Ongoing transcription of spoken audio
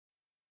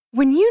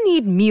When you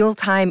need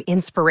mealtime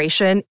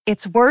inspiration,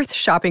 it's worth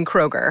shopping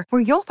Kroger,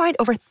 where you'll find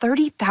over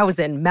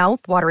 30,000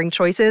 mouth-watering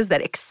choices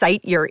that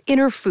excite your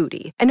inner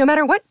foodie. And no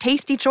matter what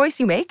tasty choice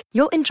you make,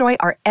 you'll enjoy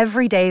our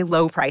everyday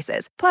low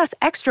prices, plus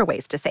extra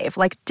ways to save,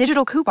 like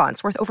digital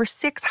coupons worth over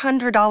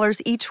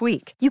 $600 each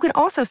week. You can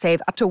also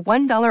save up to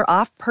 $1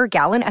 off per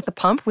gallon at the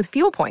pump with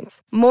fuel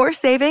points. More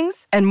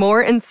savings and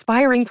more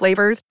inspiring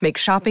flavors make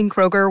shopping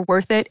Kroger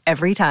worth it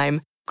every time.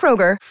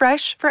 Kroger,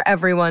 fresh for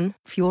everyone.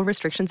 Fuel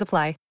restrictions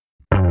apply.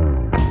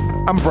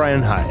 I'm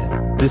Brian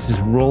Hyatt. This is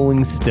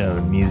Rolling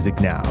Stone Music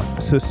Now.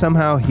 So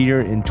somehow here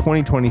in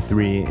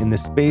 2023, in the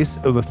space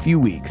of a few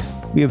weeks,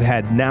 we have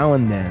had Now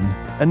and Then,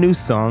 a new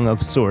song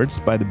of sorts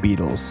by the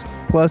Beatles,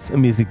 plus a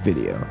music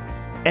video,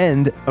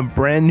 and a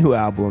brand new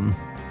album,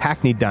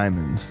 Hackney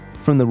Diamonds,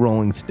 from the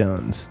Rolling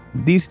Stones.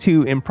 These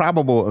two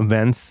improbable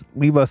events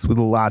leave us with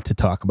a lot to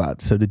talk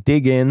about. So to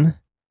dig in,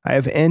 I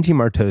have Angie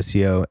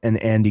Martosio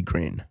and Andy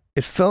Green.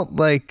 It felt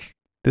like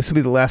this would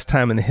be the last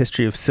time in the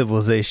history of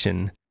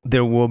civilization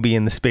there will be,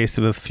 in the space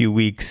of a few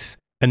weeks,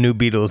 a new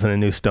Beatles and a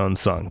new Stones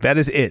song. That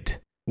is it.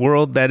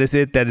 World, that is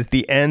it. That is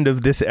the end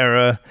of this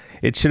era.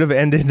 It should have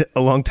ended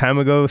a long time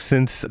ago,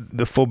 since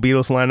the full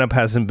Beatles lineup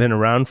hasn't been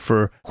around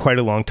for quite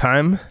a long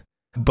time.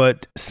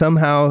 But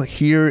somehow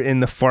here in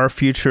the far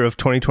future of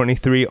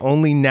 2023,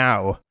 only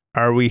now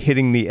are we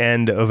hitting the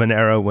end of an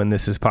era when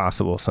this is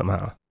possible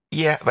somehow.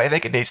 Yeah, but I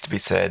think it needs to be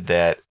said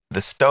that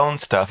the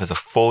Stones stuff is a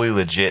fully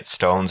legit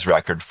Stones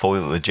record,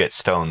 fully legit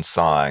Stones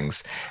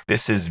songs.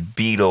 This is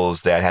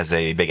Beatles that has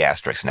a big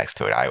asterisk next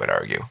to it, I would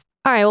argue.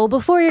 All right, well,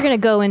 before you're going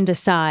to go into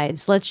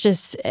sides, let's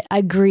just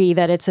agree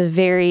that it's a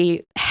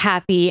very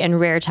happy and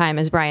rare time,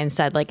 as Brian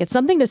said. Like, it's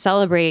something to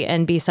celebrate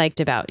and be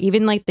psyched about.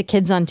 Even like the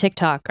kids on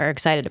TikTok are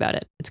excited about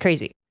it. It's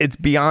crazy. It's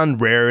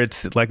beyond rare.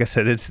 It's, like I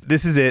said,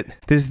 this is it.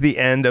 This is the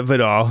end of it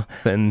all.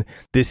 And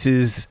this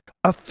is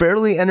a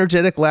fairly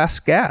energetic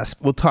last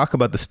gasp. We'll talk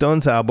about the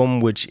Stones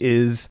album, which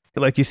is,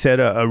 like you said,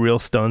 a real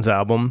Stones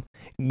album,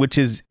 which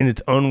is in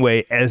its own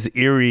way as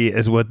eerie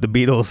as what the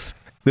Beatles,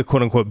 the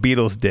quote-unquote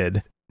Beatles,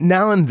 did.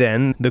 Now and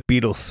Then, the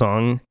Beatles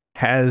song,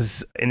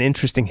 has an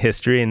interesting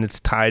history, and it's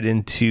tied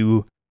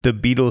into the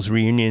Beatles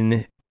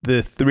reunion,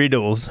 the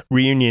Threedles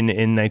reunion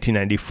in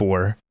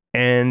 1994.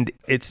 And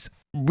it's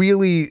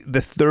really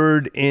the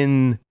third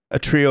in a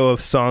trio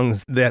of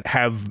songs that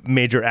have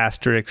major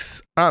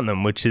asterisks on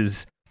them, which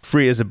is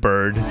Free as a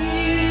Bird,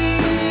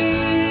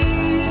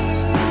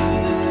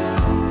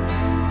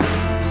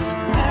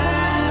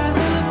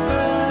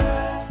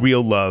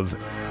 Real Love,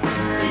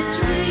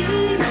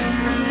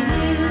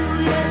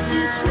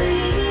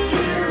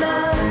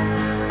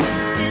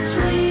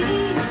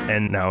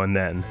 and Now and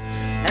Then.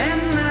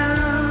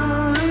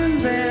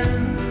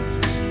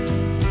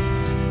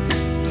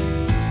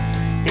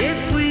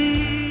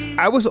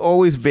 I was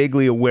always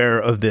vaguely aware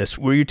of this.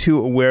 Were you two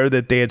aware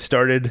that they had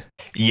started?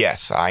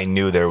 Yes, I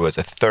knew there was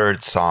a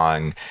third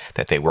song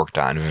that they worked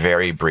on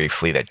very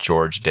briefly that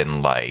George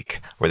didn't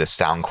like, where the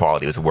sound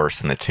quality was worse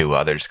than the two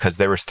others, because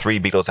there was 3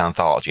 Beatles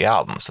anthology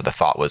albums, so the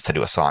thought was to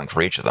do a song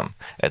for each of them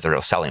as a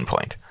real selling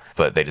point.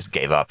 But they just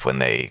gave up when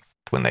they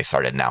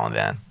started Now and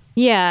Then.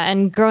 Yeah,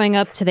 and growing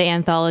up to the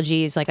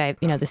anthologies, like the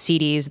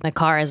CDs in the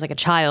car as like a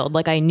child,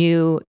 like I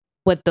knew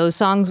what those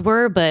songs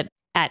were, but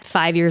at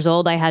 5 years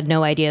old, I had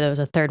no idea there was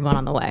a third one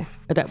on the way,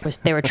 or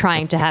they were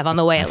trying to have on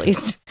the way at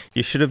least.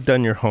 You should have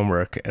done your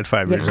homework at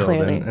 5 years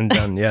old and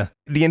done, yeah.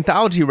 The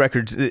anthology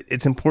records,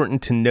 it's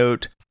important to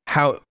note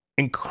how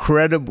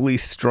incredibly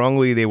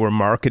strongly they were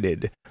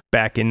marketed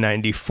back in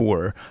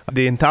 94.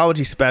 The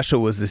anthology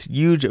special was this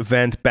huge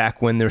event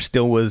back when there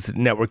still was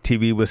network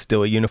TV was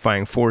still a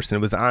unifying force, and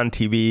it was on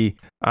TV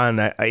on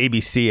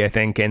ABC, I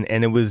think, and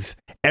it was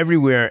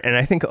everywhere. And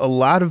I think a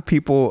lot of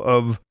people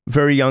of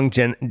very young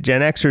Gen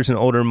Xers and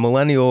older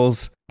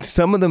millennials,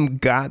 some of them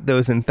got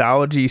those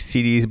anthology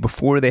CDs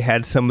before they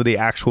had some of the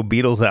actual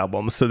Beatles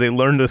albums. So they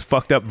learned those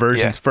fucked up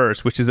versions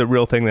first, which is a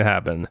real thing that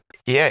happened.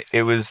 Yeah,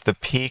 it was the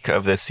peak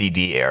of the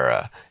CD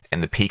era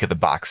and the peak of the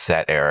box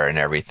set era and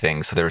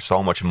everything. So there was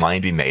so much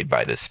money to be made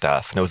by this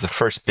stuff. And it was the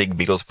first big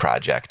Beatles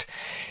project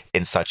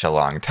in such a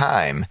long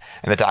time.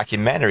 And the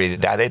documentary,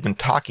 that they'd been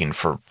talking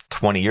for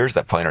 20 years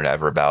at that point or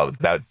whatever about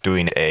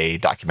doing a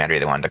documentary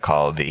they wanted to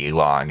call The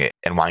Long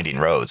and Winding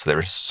Road. So there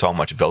was so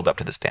much build up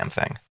to this damn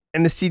thing.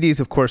 And the CDs,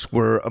 of course,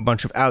 were a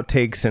bunch of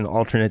outtakes and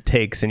alternate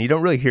takes, and you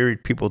don't really hear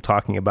people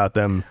talking about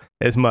them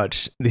as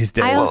much these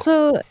days.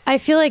 I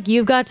feel like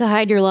You've Got to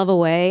Hide Your Love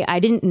Away. I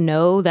didn't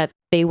know that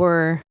they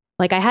were,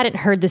 like, I hadn't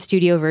heard the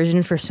studio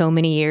version for so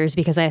many years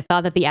because I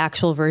thought that the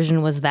actual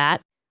version was that,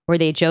 where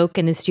they joke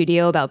in the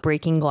studio about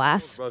breaking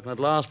glass. Broken at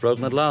last,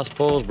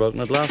 Paul's broken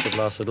at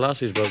last,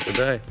 he's broke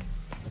today.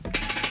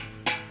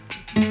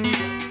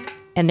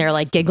 And they're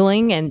like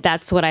giggling, and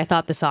that's what I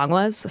thought the song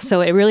was. So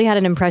it really had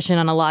an impression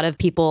on a lot of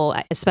people,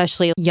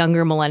 especially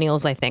younger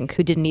millennials, I think,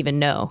 who didn't even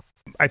know.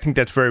 I think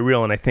that's very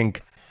real, and I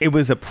think it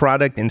was a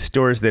product in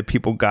stores that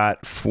people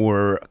got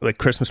for like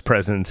Christmas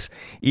presents,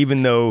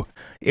 even though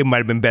it might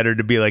have been better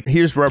to be like,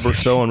 here's Rubber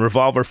Soul and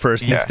Revolver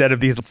first instead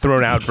of these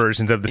thrown out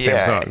versions of the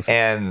same songs.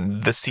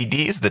 And the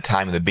CDs at the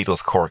time in the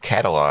Beatles core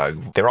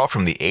catalog, they're all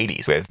from the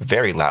 80s with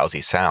very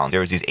lousy sound. There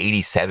was these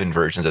 87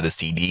 versions of the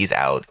CDs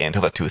out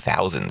until the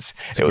 2000s.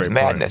 It was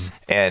madness.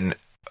 And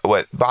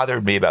what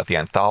bothered me about the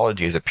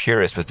anthology as a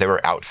purist was there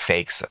were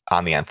outtakes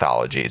on the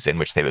anthologies in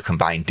which they would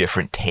combine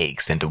different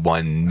takes into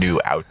one new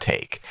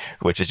outtake,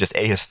 which is just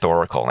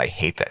ahistorical, and I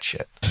hate that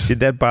shit.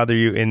 Did that bother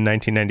you in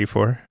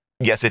 1994?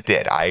 Yes, it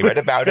did. I read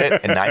about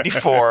it in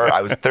 94.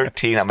 I was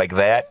 13. I'm like,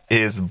 that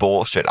is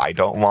bullshit. I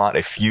don't want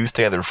a fused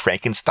together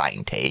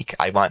Frankenstein take.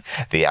 I want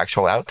the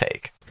actual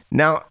outtake.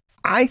 Now,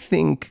 I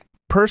think,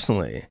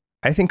 personally,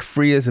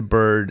 Free as a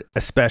Bird,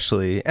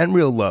 especially, and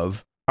Real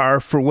Love, are,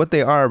 for what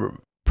they are,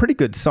 pretty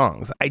good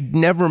songs. I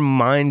never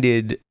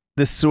minded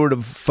the sort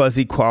of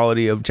fuzzy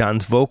quality of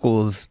John's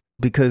vocals,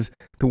 because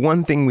the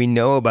one thing we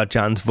know about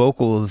John's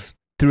vocals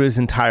through his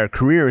entire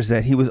career is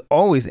that he was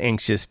always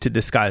anxious to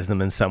disguise them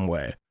in some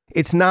way.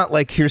 It's not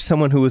like here's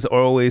someone who was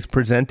always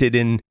presented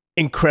in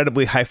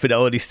incredibly high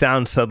fidelity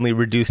sound suddenly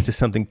reduced to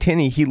something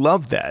tinny. He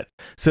loved that.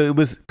 So it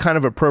was kind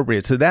of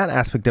appropriate. So that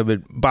aspect of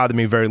it bothered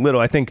me very little.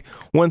 I think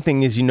one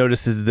thing is you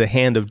notice is the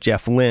hand of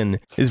Jeff Lynne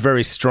is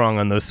very strong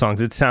on those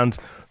songs. It sounds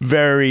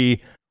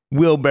very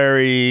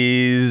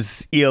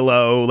Wheelberries,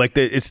 ELO, like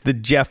it's the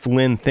Jeff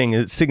Lynne thing.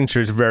 Its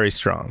signature is very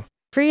strong.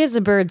 Free as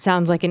a Bird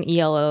sounds like an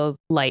ELO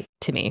light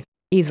to me,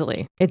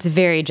 easily. It's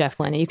very Jeff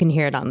Lynne. You can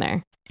hear it on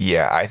there.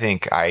 Yeah, I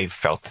think I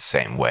felt the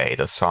same way.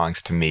 Those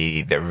songs, to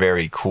me, they're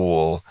very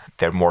cool.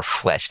 They're more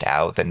fleshed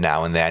out than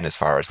Now and Then as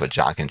far as what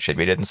John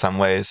contributed in some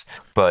ways.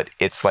 But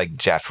it's like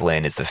Jeff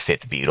Lynne is the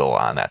fifth Beatle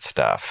on that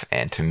stuff.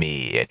 And to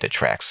me, it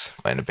detracts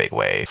in a big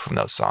way from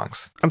those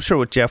songs. I'm sure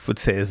what Jeff would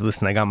say is,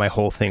 listen, I got my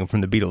whole thing from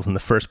the Beatles in the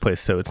first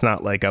place, so it's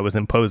not like I was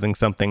imposing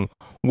something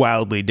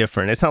wildly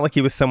different. It's not like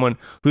he was someone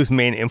whose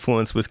main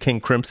influence was King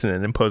Crimson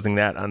and imposing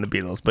that on the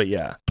Beatles, but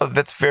yeah. Well,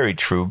 that's very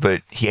true,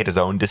 but he had his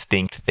own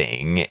distinct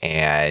thing,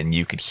 and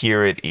you could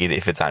hear it either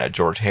if it's on a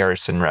George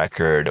Harrison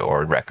record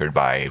or a record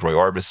by Roy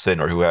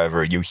Orbison or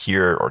whoever, you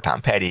hear, or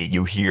Tom Petty,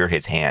 you hear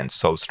his hand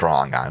so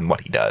strong on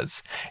what he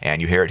does,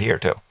 and you hear it here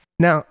too.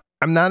 Now,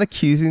 I'm not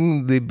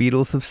accusing the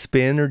Beatles of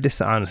spin or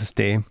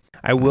dishonesty.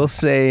 I will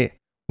say,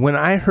 when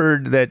I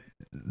heard that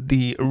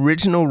the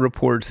original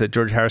reports that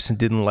George Harrison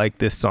didn't like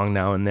this song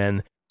Now and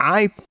Then,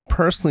 I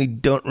personally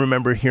don't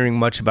remember hearing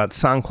much about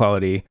song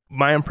quality.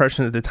 My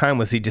impression at the time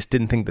was he just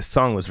didn't think the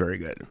song was very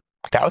good.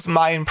 That was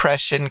my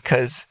impression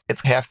because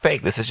it's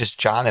half-baked. This is just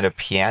John at a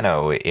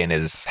piano in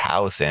his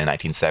house in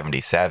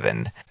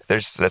 1977.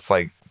 That's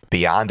like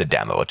beyond a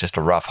demo. It's just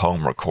a rough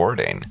home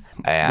recording.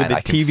 And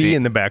with the TV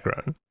in the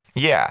background.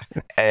 Yeah.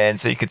 And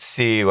so you could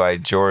see why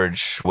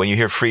George, when you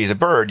hear Free as a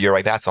Bird, you're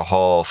like, that's a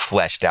whole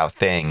fleshed out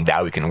thing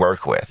that we can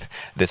work with.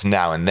 This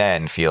Now and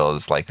Then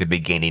feels like the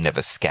beginning of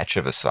a sketch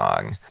of a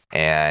song.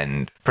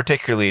 And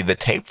particularly the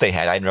tape they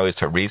had, I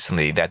noticed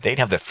recently that they didn't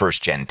have the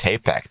first gen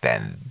tape back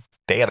then.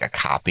 They had a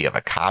copy of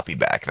a copy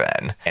back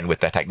then. And with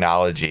the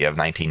technology of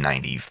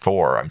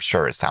 1994, I'm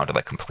sure it sounded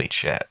like complete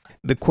shit.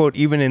 The quote,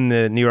 even in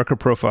the New Yorker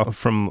profile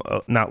from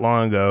not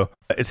long ago,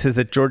 it says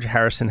that George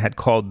Harrison had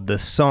called the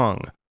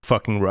song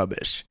fucking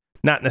rubbish,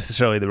 not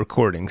necessarily the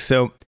recording.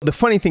 So the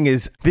funny thing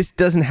is, this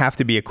doesn't have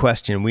to be a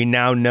question. We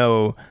now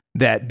know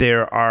that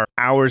there are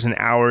hours and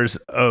hours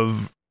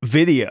of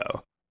video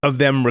of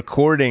them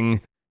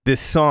recording this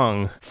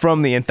song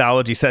from the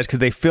anthology sets because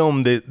they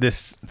filmed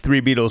this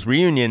Three Beatles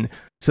reunion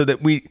so that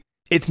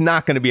it's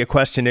not going to be a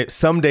question.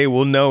 Someday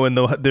we'll know, and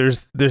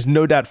there's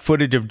no doubt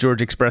footage of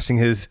George expressing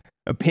his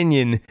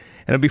opinion,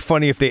 and it'd be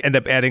funny if they end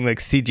up adding like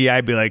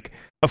CGI, be like,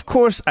 of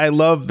course I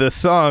love the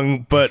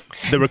song, but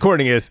the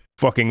recording is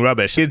fucking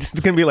rubbish. It's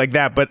gonna be like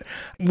that, but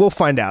we'll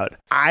find out.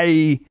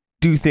 I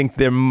do think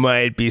there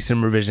might be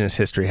some revisionist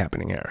history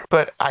happening here.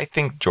 But I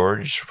think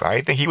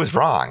he was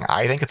wrong.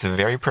 I think it's a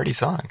very pretty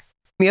song.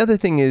 The other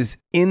thing is,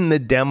 in the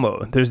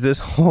demo, there's this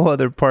whole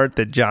other part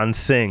that John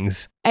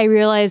sings. I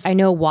realized I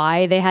know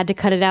why they had to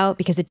cut it out,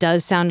 because it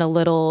does sound a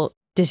little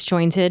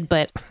disjointed,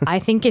 but I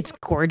think it's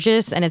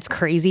gorgeous, and it's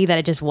crazy that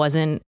it just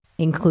wasn't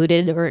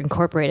included or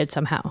incorporated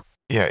somehow.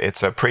 Yeah,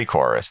 it's a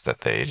pre-chorus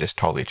that they just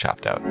totally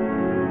chopped out.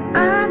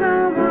 I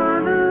don't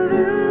wanna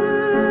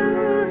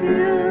lose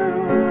you.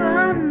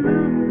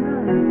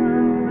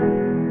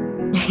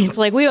 It's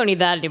like, we don't need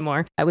that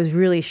anymore. I was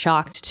really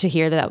shocked to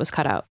hear that was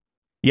cut out.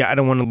 Yeah, I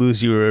don't want to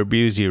lose you or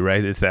abuse you,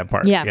 right? It's that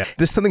part. Yeah.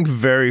 There's something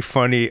very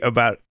funny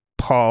about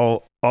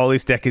Paul all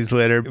these decades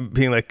later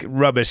being like,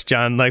 rubbish,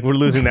 John, like we're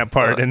losing that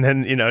part, and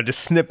then,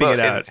 just snipping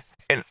it out.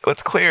 And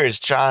what's clear is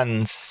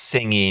John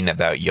singing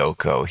about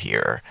Yoko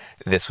here.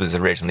 This was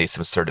originally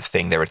some sort of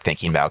thing they were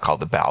thinking about called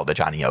The Ballad of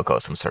Johnny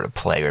Yoko, some sort of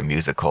play or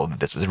musical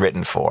that this was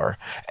written for.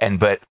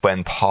 But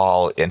when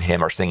Paul and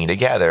him are singing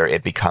together,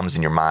 it becomes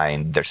in your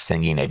mind they're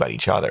singing about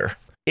each other.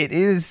 It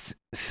is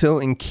so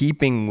in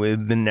keeping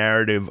with the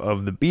narrative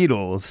of the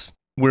Beatles,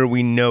 where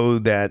we know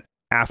that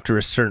after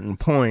a certain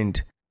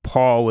point,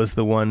 Paul was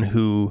the one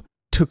who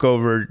took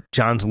over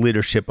John's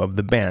leadership of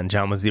the band.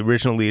 John was the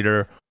original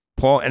leader.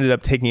 Paul ended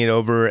up taking it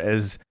over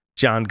as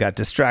John got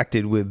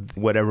distracted with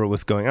whatever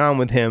was going on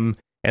with him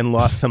and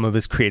lost some of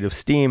his creative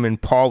steam.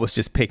 And Paul was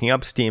just picking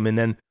up steam. And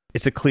then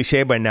it's a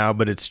cliche by now,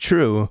 but it's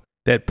true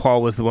that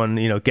Paul was the one,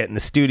 get in the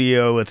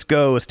studio. Let's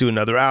go. Let's do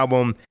another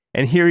album.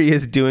 And here he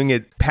is doing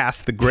it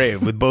past the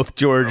grave with both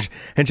George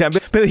and John.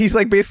 But he's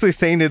like basically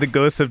saying to the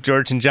ghosts of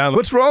George and John,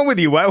 what's wrong with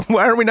you? Why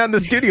are we not in the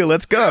studio?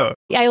 Let's go.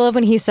 I love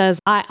when he says,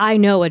 I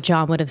know what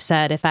John would have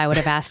said if I would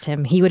have asked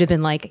him. He would have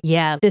been like,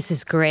 yeah, this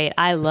is great.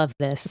 I love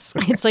this.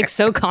 It's like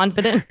so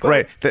confident.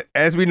 Right.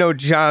 As we know,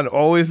 John,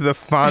 always the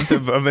font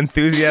of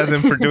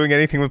enthusiasm for doing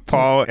anything with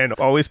Paul and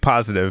always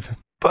positive.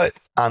 But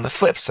on the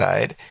flip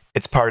side,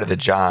 it's part of the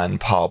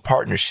John-Paul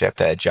partnership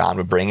that John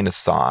would bring in a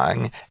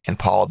song and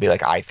Paul would be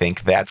like, I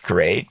think that's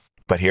great,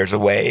 but here's a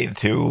way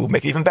to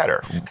make it even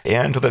better.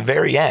 And to the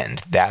very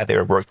end, that they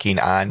were working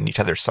on each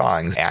other's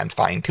songs and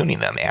fine-tuning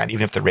them. And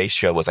even if the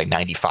ratio was like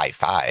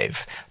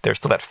 95-5, there's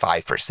still that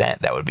 5%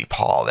 that would be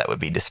Paul, that would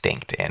be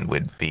distinct and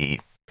would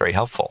be very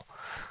helpful.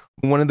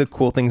 One of the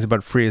cool things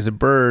about Free as a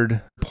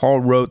Bird, Paul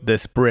wrote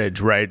this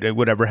bridge, right?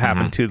 Whatever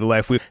happened to the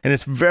life. And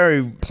it's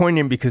very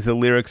poignant because the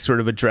lyrics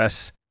sort of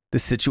address the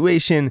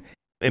situation.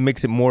 It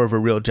makes it more of a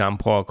real John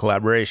Paul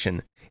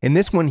collaboration. In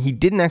this one, he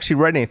didn't actually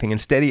write anything.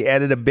 Instead, he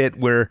added a bit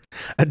where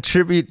a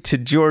tribute to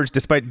George,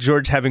 despite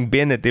George having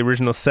been at the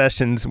original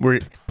sessions, where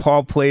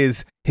Paul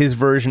plays his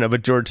version of a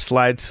George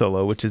slide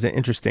solo, which is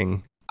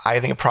interesting. I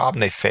think a problem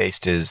they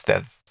faced is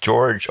that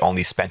George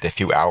only spent a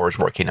few hours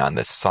working on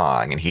this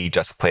song, and he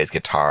just plays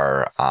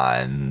guitar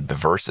on the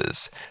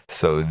verses.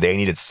 So they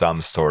needed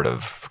some sort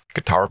of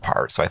guitar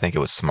part. So I think it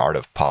was smart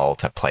of Paul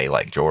to play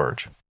like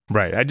George.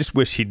 Right. I just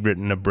wish he'd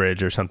written a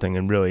bridge or something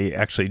and really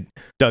actually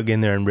dug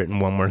in there and written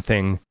one more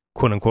thing,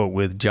 quote unquote,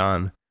 with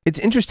John. It's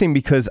interesting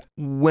because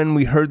when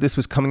we heard this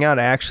was coming out,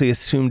 I actually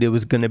assumed it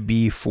was going to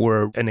be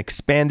for an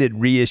expanded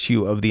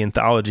reissue of the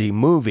anthology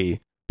movie,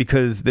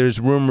 because there's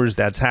rumors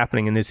that's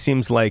happening, and it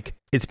seems like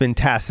it's been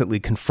tacitly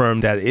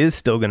confirmed that it is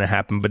still going to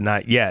happen, but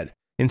not yet.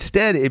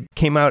 Instead, it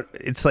came out,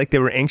 it's like they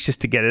were anxious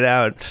to get it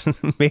out,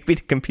 maybe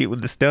to compete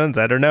with the Stones,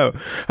 I don't know.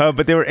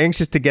 But they were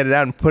anxious to get it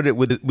out and put it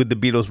with the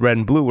Beatles' Red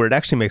and Blue, where it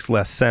actually makes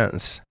less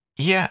sense.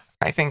 Yeah,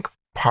 I think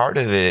part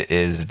of it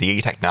is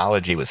the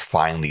technology was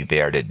finally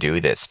there to do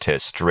this, to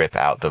strip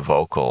out the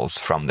vocals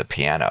from the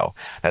piano.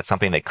 That's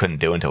something they couldn't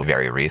do until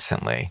very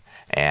recently.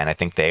 And I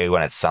think they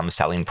went at some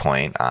selling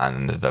point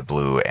on the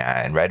Blue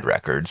and Red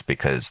records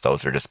because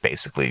those are just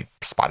basically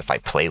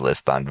Spotify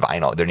playlists on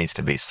vinyl. There needs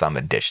to be some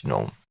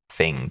additional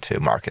thing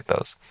to market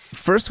those.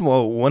 First of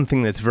all, one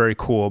thing that's very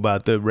cool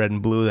about the Red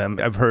and Blue,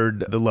 I've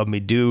heard the Love Me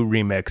Do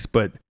remix,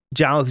 but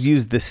Giles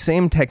used the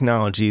same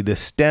technology, the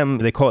stem,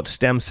 they call it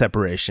stem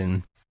separation.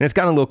 And it's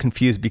gotten a little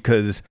confused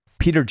because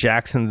Peter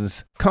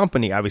Jackson's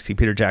company, obviously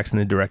Peter Jackson,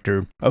 the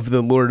director of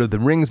the Lord of the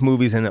Rings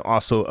movies and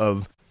also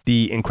of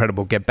the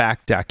incredible Get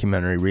Back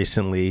documentary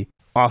recently.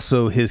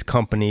 Also, his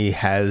company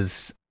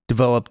has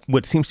developed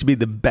what seems to be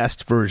the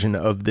best version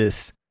of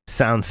this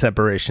sound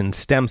separation,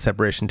 stem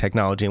separation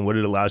technology. And what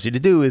it allows you to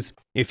do is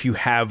if you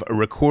have a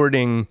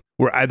recording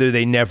where either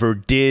they never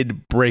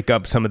did break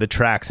up some of the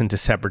tracks into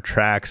separate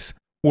tracks,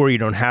 or you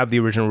don't have the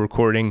original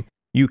recording,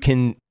 you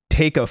can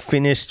take a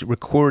finished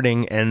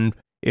recording, and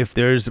if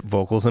there's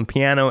vocals and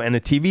piano and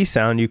a TV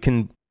sound, you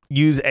can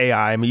use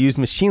AI, use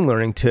machine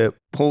learning to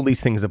pull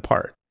these things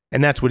apart.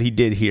 And that's what he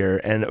did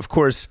here. And of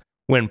course,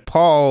 when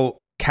Paul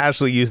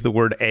casually used the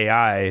word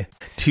AI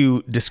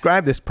to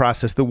describe this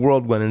process, the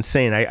world went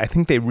insane. I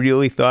think they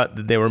really thought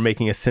that they were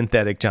making a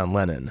synthetic John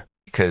Lennon.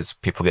 Because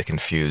people get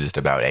confused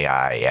about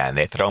AI and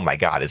they thought, oh my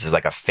God, this is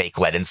like a fake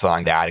Lennon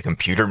song that a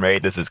computer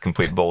made. This is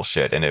complete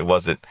bullshit. And it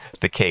wasn't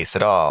the case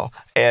at all.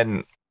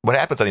 And what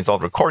happens on these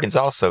old recordings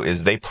also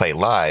is they play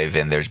live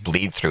and there's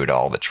bleed through to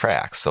all the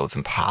tracks. So it's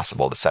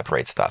impossible to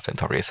separate stuff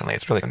until recently.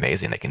 It's really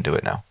amazing they can do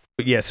it now.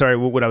 But yeah, sorry,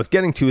 what I was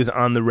getting to is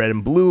on the Red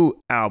and Blue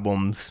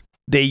albums,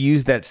 they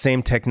use that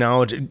same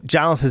technology.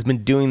 Giles has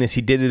been doing this.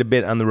 He did it a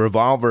bit on the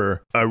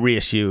Revolver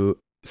reissue.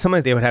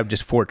 Sometimes they would have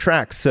just 4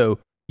 tracks. So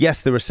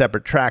yes, there were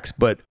separate tracks,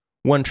 but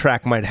one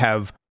track might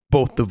have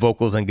both the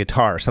vocals and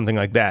guitar, something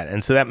like that.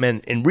 And so that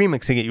meant in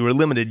remixing it, you were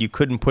limited. You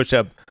couldn't push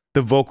up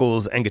the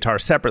vocals and guitar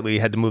separately.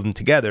 You had to move them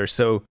together.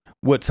 So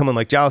what someone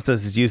like Giles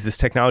does is use this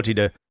technology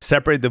to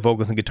separate the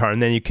vocals and guitar,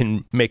 and then you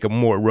can make a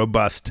more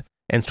robust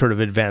and sort of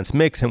advanced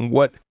mix. And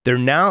what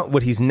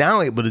he's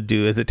now able to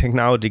do as the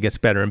technology gets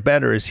better and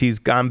better is he's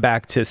gone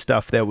back to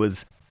stuff that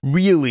was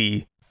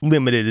really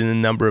limited in the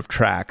number of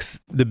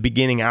tracks, the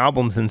beginning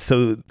albums. And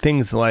so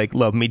things like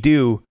Love Me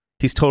Do,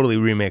 he's totally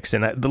remixed.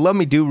 And the Love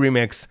Me Do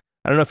remix,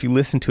 I don't know if you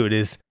listen to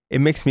it, it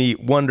makes me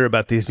wonder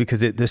about these because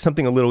there's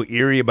something a little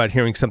eerie about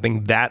hearing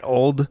something that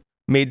old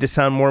made to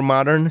sound more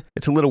modern.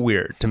 It's a little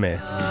weird to me.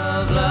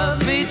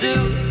 Love me do.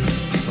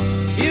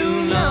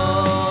 You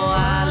know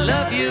I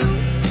love you.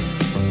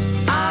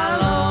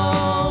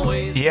 I'll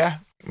always. Yeah,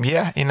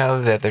 you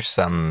know, that there's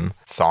some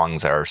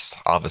songs are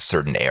of a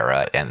certain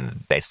era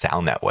and they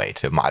sound that way.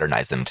 To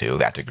modernize them to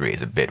that degree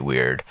is a bit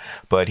weird.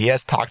 But he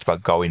has talked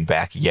about going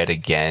back yet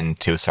again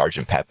to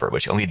Sgt. Pepper,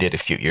 which he only did a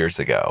few years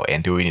ago,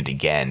 and doing it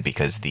again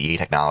because the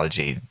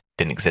technology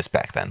didn't exist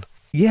back then.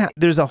 Yeah,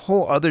 there's a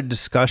whole other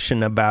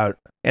discussion about,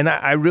 and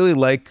I really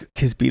like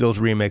his Beatles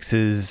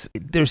remixes.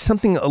 There's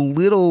something a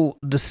little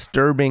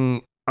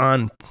disturbing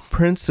on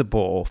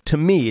principle to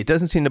me. It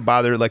doesn't seem to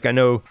bother, like I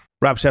know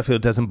Rob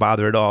Sheffield doesn't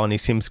bother at all, and he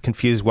seems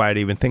confused why I'd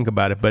even think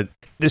about it. But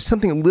there's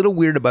something a little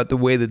weird about the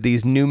way that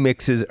these new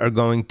mixes are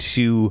going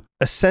to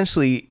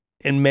essentially,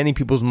 in many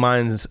people's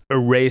minds,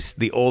 erase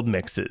the old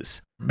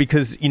mixes.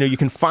 Because, you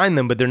can find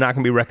them, but they're not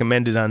going to be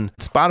recommended on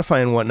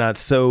Spotify and whatnot.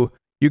 So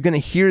you're going to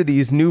hear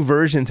these new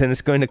versions and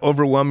it's going to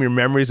overwhelm your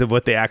memories of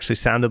what they actually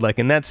sounded like.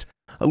 And that's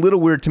a little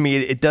weird to me.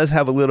 It does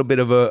have a little bit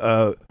of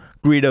a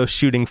Greedo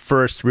shooting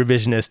first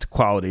revisionist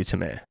quality to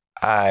me.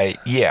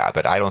 Yeah,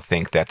 but I don't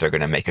think that they're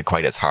going to make it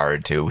quite as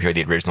hard to hear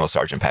the original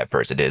Sgt. Pepper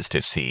as it is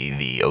to see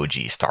the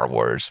OG Star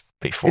Wars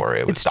before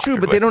it was It's true,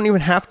 but they don't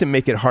even have to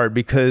make it hard,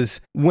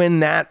 because when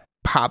that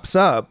pops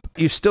up,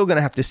 you're still going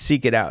to have to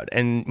seek it out.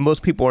 And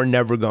most people are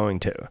never going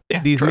to.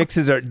 Yeah, These true.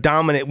 mixes are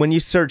dominant. When you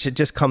search, it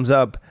just comes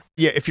up.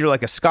 Yeah, if you're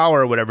like a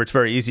scholar or whatever, it's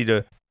very easy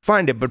to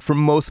find it. But for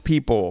most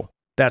people,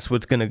 that's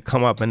what's going to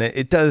come up. And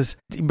it does.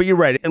 But you're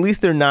right. At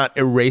least they're not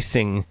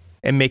erasing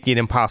and making it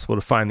impossible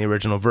to find the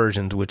original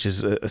versions, which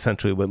is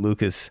essentially what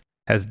Lucas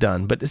has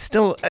done. But it's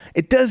still,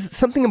 it does,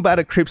 something about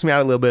it creeps me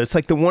out a little bit. It's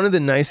like one of the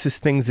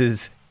nicest things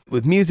is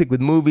with music,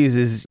 with movies,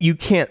 is you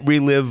can't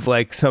relive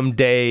like some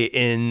day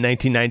in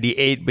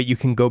 1998, but you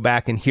can go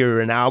back and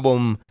hear an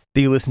album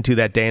that you listen to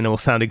that day and it will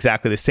sound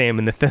exactly the same.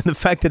 And the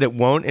fact that it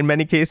won't in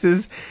many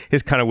cases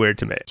is kind of weird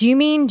to me. Do you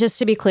mean, just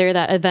to be clear,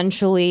 that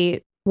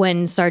eventually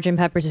when Sgt.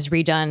 Pepper's is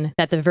redone,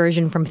 that the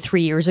version from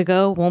 3 years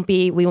ago we won't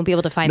be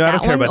able to find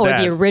that one, or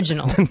the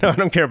original? No, I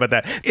don't care about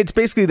that. It's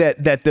basically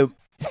that the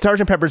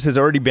Sgt. Pepper's has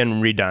already been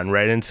redone,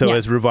 right? And so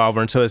has Revolver,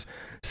 and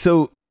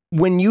so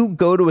when you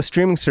go to a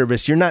streaming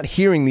service, you're not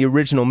hearing the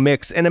original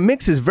mix, and a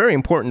mix is very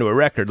important to a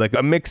record. Like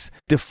a mix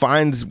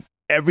defines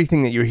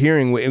everything that you're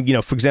hearing.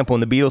 For example,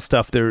 in the Beatles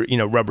stuff, there,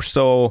 Rubber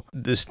Soul,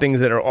 there's things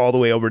that are all the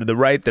way over to the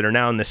right that are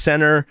now in the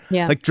center,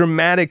 like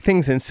dramatic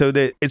things. And so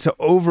that it's an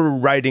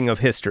overwriting of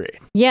history.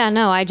 Yeah,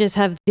 no, I just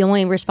have, the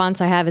only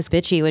response I have is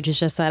bitchy, which is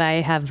just that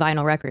I have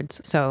vinyl records.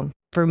 So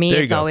for me,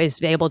 it's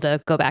always able to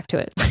go back to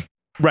it.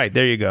 Right,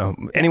 there you go.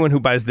 Anyone who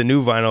buys the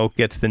new vinyl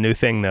gets the new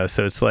thing, though.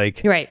 So it's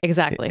like... Right,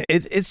 exactly.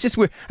 It's just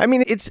weird. I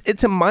mean,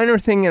 it's a minor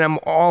thing, and I'm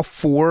all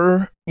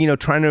for,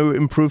 trying to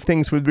improve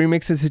things with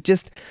remixes. It's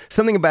just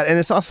something about it. And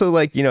it's also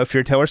like, if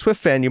you're a Taylor Swift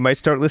fan, you might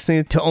start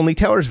listening to only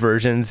Taylor's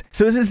versions.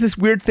 So it's this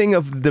weird thing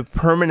of the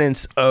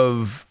permanence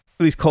of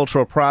these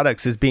cultural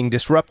products is being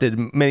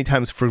disrupted many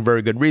times for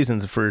very good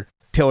reasons, for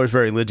Taylor's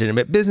very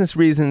legitimate business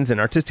reasons and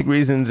artistic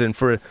reasons, and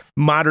for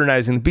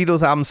modernizing the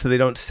Beatles albums so they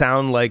don't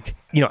sound like,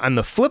 on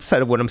the flip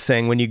side of what I'm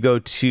saying, when you go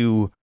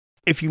to,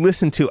 if you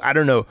listen to, I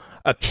don't know,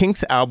 a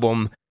Kinks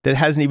album that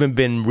hasn't even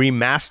been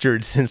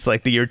remastered since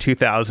like the year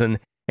 2000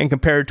 and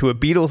compare it to a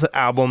Beatles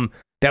album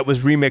that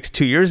was remixed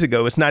 2 years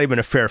ago, it's not even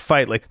a fair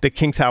fight. Like the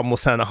Kinks album will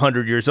sound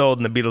 100 years old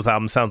and the Beatles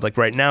album sounds like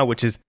right now,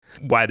 which is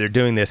why they're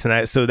doing this.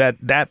 And so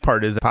that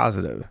part is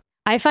positive.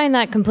 I find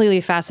that completely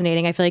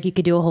fascinating. I feel like you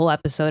could do a whole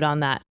episode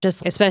on that,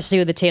 just especially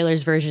with the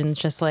Taylor's versions.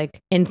 Just like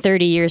in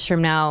 30 years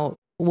from now,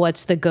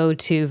 what's the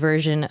go-to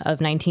version of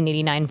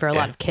 1989 for a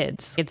lot of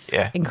kids? It's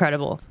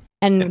incredible.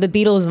 And the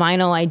Beatles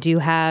vinyl I do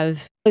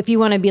have, if you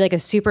want to be like a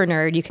super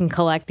nerd, you can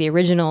collect the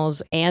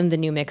originals and the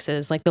new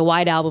mixes. Like the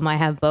White Album, I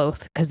have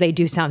both because they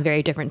do sound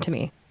very different to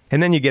me.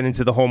 And then you get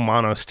into the whole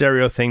mono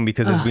stereo thing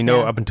because as we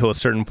know, up until a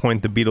certain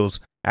point, the Beatles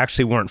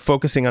actually weren't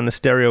focusing on the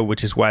stereo,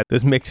 which is why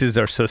those mixes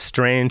are so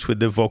strange with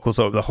the vocals.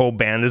 The whole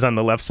band is on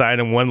the left side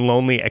and one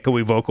lonely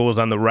echoey vocal is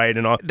on the right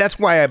and all. That's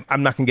why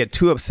I'm not going to get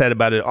too upset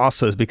about it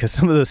also, is because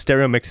some of those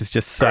stereo mixes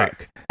just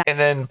suck. Right. And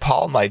then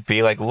Paul might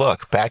be like,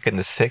 look, back in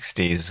the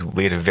 60s,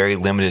 we had a very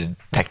limited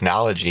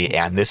technology,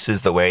 and this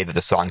is the way that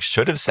the song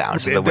should have sounded,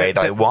 this is the way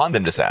that I want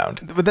them to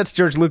sound. But that's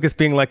George Lucas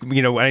being like,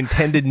 I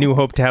intended New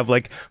Hope to have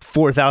like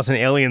 4,000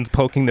 aliens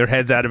poking their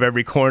heads out of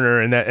every corner,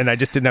 and I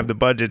just didn't have the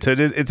budget. So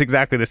it's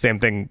exactly the same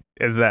thing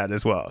as that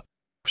as well.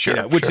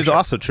 Sure, which is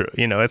also true.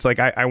 It's like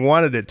I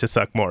wanted it to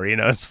suck more.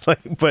 It's like,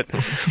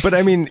 but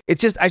I mean,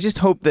 I just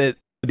hope that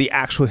the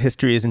actual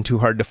history isn't too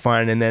hard to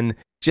find, and then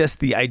just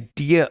the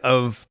idea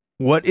of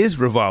what is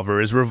Revolver?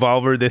 Is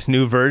Revolver this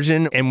new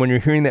version? And when you're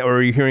hearing that,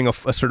 or you're hearing a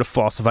sort of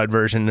falsified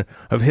version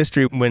of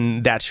history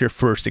when that's your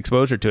first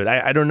exposure to it,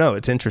 I don't know.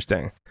 It's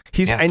interesting.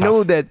 I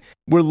know that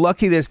we're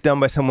lucky that it's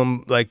done by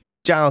someone like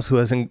Giles, who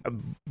has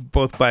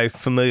both by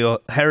familial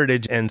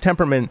heritage and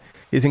temperament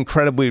is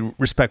incredibly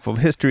respectful of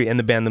history, and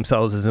the band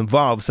themselves is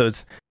involved. So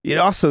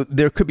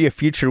there could be a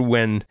future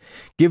when,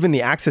 given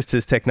the access to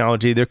this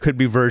technology, there could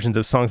be versions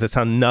of songs that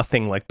sound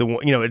nothing like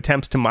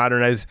attempts to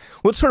modernize.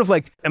 Well, it's sort of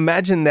like,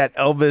 imagine that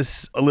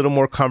Elvis A Little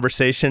More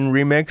Conversation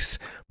remix,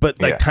 but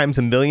times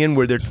a million,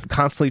 where they're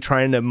constantly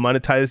trying to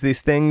monetize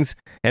these things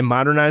and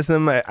modernize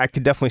them. I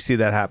could definitely see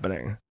that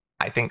happening.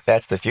 I think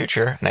that's the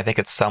future. And I think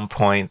at some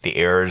point, the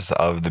heirs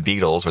of the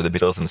Beatles or the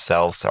Beatles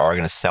themselves are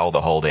going to sell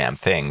the whole damn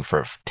thing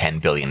for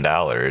 $10 billion.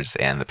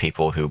 And the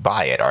people who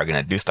buy it are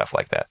going to do stuff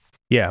like that.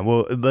 Yeah,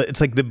 well, it's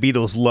like the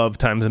Beatles love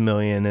times a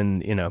million,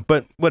 and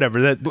but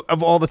whatever. That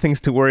of all the things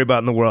to worry about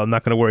in the world, I'm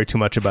not going to worry too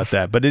much about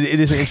that. But it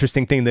is an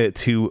interesting thing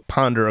to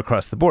ponder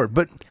across the board.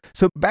 But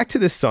so back to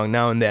this song,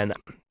 Now and Then.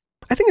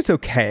 I think it's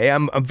okay.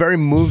 I'm very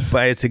moved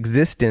by its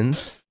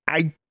existence.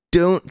 I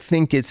don't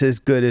think it's as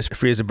good as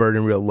Free as a Bird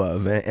and Real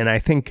Love. And I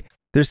think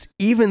there's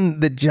even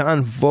the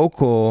John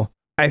vocal,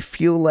 I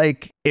feel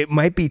like it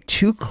might be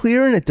too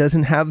clear and it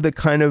doesn't have the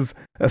kind of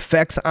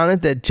effects on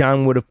it that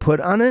John would have put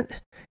on it.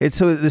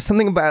 So there's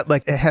something about,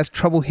 like, it has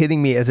trouble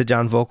hitting me as a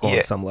John vocal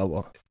on some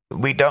level.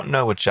 We don't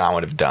know what John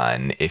would have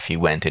done if he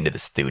went into the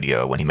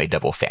studio when he made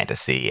Double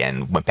Fantasy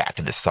and went back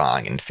to the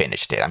song and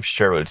finished it. I'm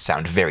sure it would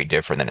sound very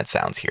different than it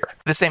sounds here.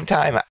 At the same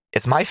time,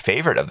 it's my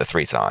favorite of the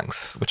three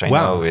songs, which I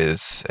know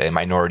is a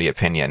minority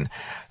opinion.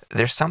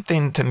 There's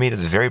something to me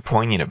that's very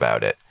poignant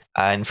about it.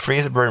 And Free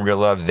as a Bird and Real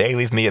Love, they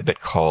leave me a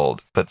bit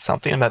cold. But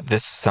something about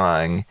this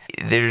song,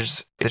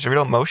 there's a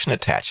real emotion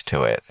attached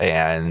to it.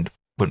 And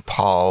when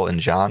Paul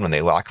and John, when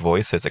they lock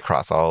voices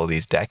across all of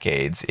these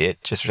decades,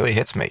 it just really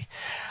hits me.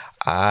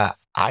 I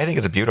think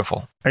it's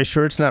beautiful. Are you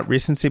sure it's not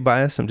recency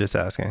bias? I'm just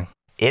asking.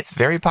 It's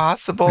very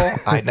possible.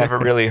 I'd never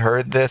really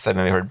heard this. I've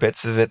maybe heard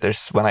bits of it.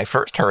 When I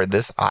first heard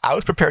this, I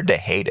was prepared to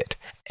hate it.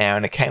 And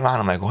when it came on,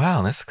 I'm like,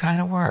 well, this kind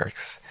of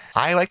works.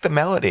 I like the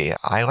melody.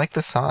 I like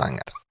the song.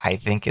 I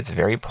think it's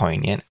very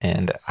poignant,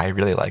 and I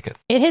really like it.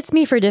 It hits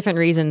me for different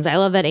reasons. I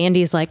love that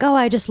Andy's like, oh,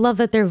 I just love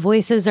that their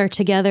voices are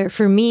together.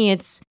 For me,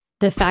 it's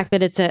the fact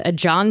that it's a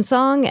John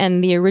song,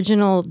 and the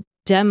original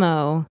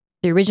demo,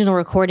 the original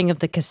recording of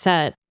the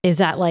cassette, is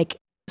at like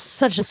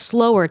such a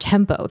slower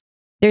tempo.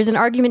 There's an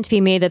argument to be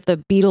made that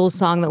the Beatles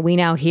song that we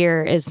now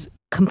hear is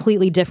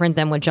completely different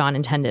than what John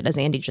intended, as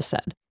Andy just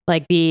said.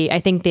 Like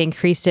I think they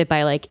increased it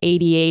by like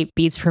 88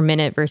 beats per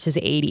minute versus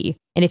 80.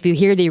 And if you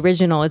hear the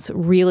original, it's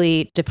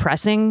really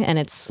depressing and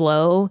it's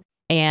slow.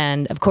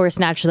 And of course,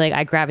 naturally,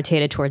 I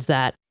gravitated towards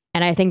that.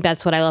 And I think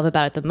that's what I love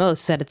about it the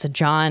most, that it's a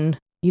John.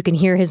 You can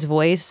hear his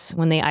voice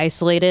when they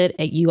isolate it.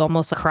 You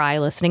almost cry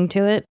listening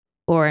to it.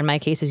 Or in my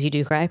cases, you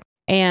do cry.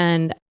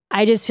 And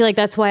I just feel like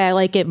that's why I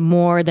like it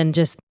more than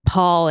just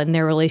Paul and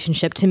their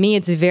relationship. To me,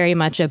 it's very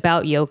much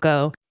about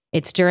Yoko.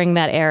 It's during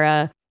that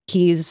era.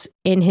 He's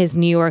in his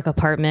New York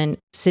apartment,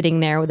 sitting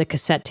there with a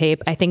cassette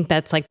tape. I think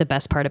that's like the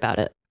best part about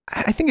it.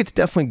 I think it's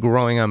definitely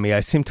growing on me. I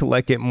seem to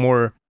like it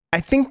more.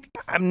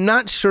 I'm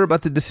not sure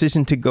about the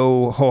decision to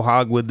go whole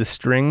hog with the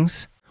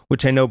strings,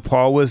 which I know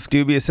Paul was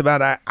dubious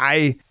about.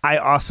 I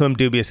also am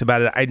dubious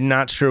about it. I'm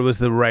not sure it was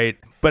the right,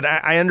 but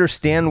I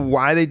understand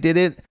why they did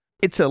it.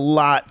 It's a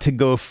lot to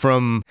go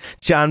from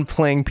John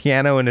playing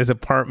piano in his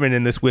apartment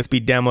in this wispy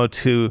demo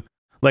to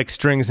like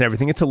strings and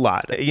everything. It's a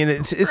lot. It's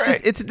right.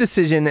 Just it's a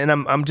decision, and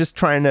I'm just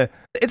trying to.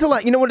 It's a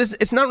lot. You know what?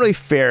 It's not really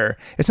fair.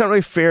 It's not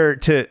really fair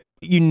to.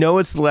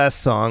 It's the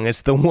last song.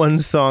 It's the one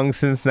song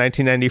since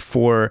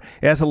 1994.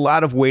 It has a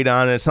lot of weight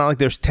on it. It's not like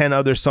there's 10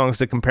 other songs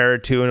to compare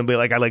it to, and it'll be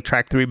like, I like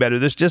track 3 better.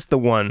 There's just the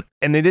one.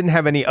 And they didn't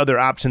have any other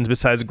options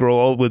besides Grow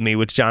Old With Me,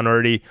 which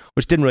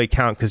didn't really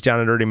count because John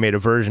had already made a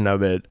version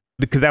of it.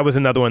 Because that was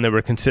another one they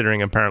were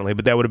considering, apparently,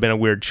 but that would have been a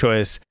weird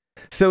choice.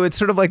 So it's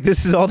sort of like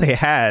this is all they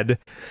had.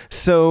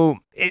 So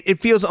it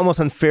feels almost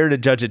unfair to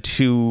judge it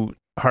too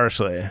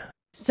harshly.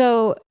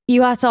 So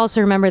you have to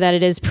also remember that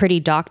it is pretty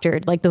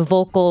doctored. Like the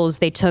vocals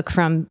they took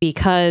from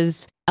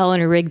Because,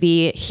 Eleanor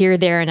Rigby, Here,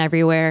 There, and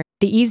Everywhere.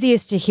 The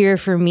easiest to hear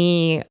for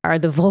me are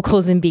the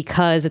vocals in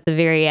Because at the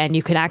very end.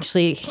 You could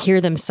actually hear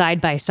them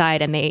side by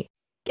side, and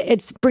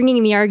it's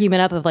bringing the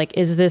argument up of like,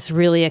 is this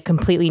really a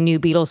completely new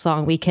Beatles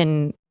song we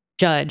can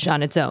judge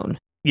on its own?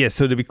 Yeah,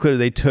 so to be clear,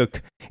 they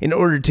took, in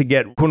order to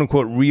get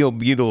quote-unquote real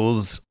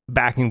Beatles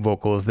backing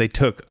vocals, they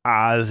took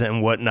Oz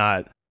and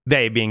whatnot,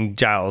 they being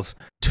Giles,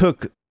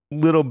 took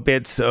little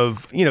bits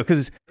of,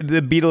 because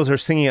the Beatles are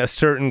singing a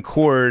certain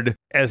chord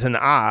as an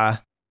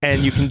ah,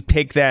 and you can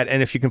take that,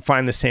 and if you can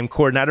find the same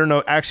chord, and I don't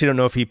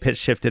know if he pitch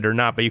shifted or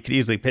not, but you could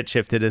easily pitch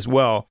shift it as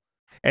well,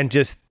 and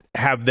just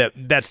have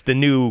that's the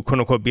new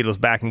quote-unquote Beatles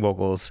backing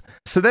vocals.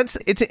 So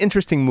it's an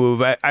interesting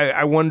move.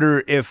 I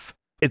wonder if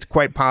it's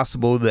quite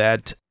possible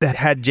that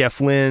had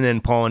Jeff Lynne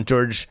and Paul and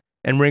George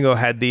and Ringo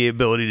had the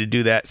ability to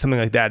do that, something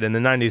like that in the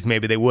 90s,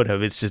 maybe they would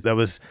have. It's just that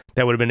would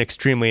have been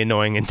extremely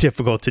annoying and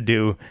difficult to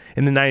do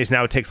in the 90s.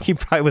 Now he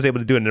probably was able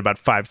to do it in about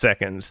 5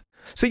 seconds.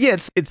 So yeah,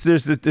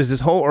 there's this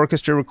whole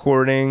orchestra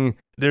recording.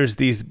 There's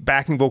these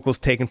backing vocals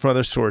taken from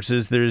other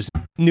sources. There's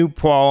new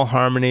Paul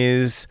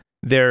harmonies.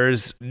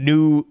 There's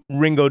new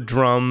Ringo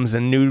drums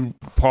and new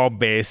Paul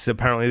bass.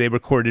 Apparently they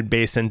recorded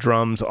bass and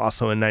drums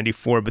also in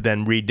 94, but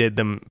then redid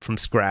them from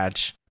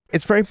scratch.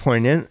 It's very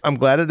poignant. I'm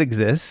glad it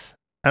exists.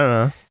 I don't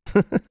know.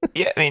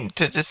 Yeah, I mean,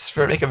 to just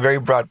make a very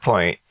broad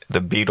point,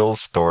 the Beatles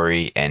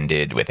story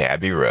ended with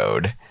Abbey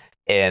Road,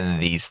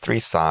 and these 3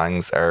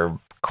 songs are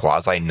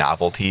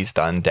quasi-novelties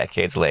done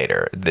decades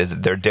later.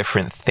 They're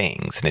different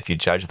things, and if you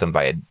judge them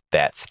by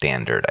that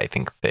standard, I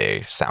think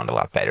they sound a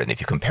lot better than if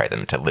you compare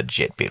them to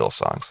legit Beatles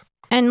songs.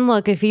 And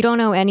look, if you don't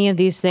know any of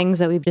these things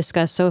that we've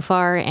discussed so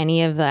far,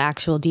 any of the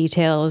actual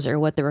details or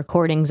what the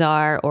recordings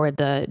are or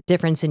the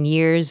difference in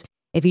years,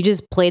 if you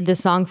just played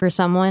this song for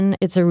someone,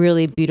 it's a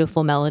really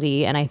beautiful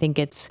melody. And I think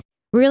it's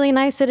really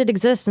nice that it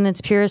exists in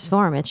its purest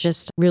form. It's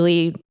just a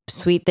really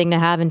sweet thing to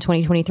have in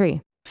 2023.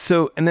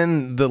 So, and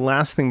then the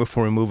last thing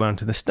before we move on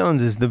to the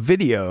Stones is the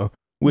video,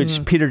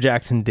 which Peter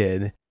Jackson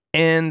did.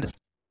 And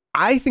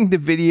I think the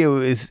video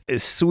is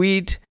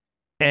sweet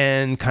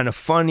and kind of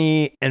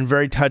funny and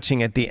very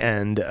touching at the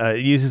end.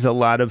 It uses a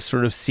lot of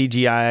sort of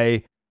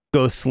CGI,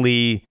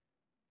 ghostly,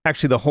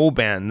 actually the whole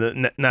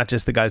band, not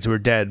just the guys who are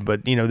dead,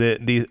 but, you know,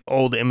 the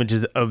old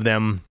images of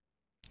them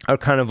are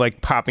kind of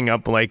like popping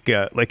up like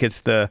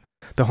it's the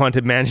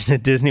Haunted Mansion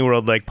at Disney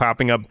World, like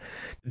popping up,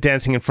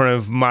 dancing in front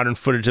of modern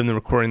footage of them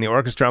recording the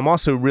orchestra. I'm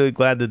also really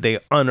glad that they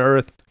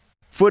unearthed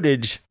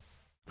footage,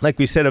 like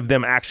we said, of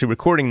them actually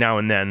recording Now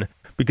and Then,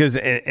 because,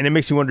 and it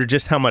makes you wonder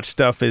just how much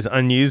stuff is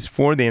unused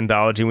for the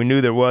anthology. We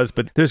knew there was,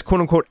 but there's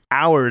quote unquote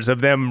hours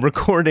of them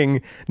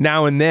recording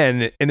Now and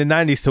Then in the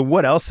 90s. So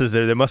what else is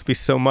there? There must be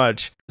so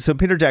much. So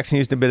Peter Jackson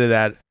used a bit of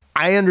that.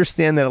 I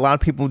understand that a lot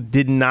of people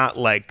did not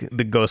like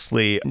the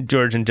ghostly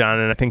George and John,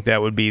 and I think that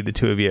would be the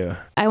two of you.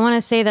 I want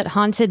to say that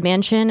Haunted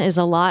Mansion is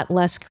a lot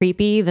less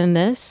creepy than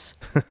this.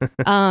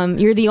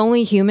 You're the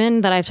only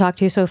human that I've talked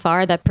to so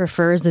far that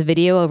prefers the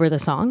video over the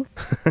song.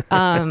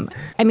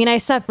 I mean, I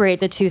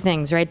separate the two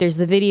things, right? There's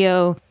the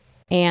video,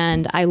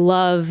 and I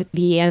love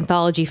the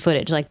anthology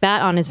footage. Like,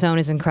 that on its own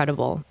is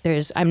incredible.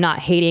 I'm not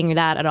hating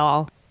that at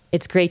all.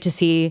 It's great to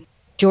see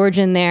George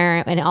in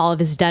there and all of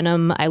his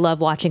denim. I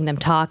love watching them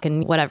talk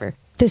and whatever.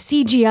 The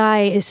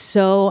CGI is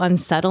so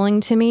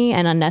unsettling to me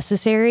and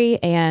unnecessary,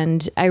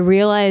 and I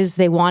realized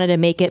they wanted to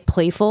make it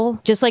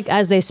playful, just like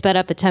as they sped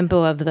up the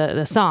tempo of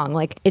the song.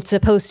 Like, it's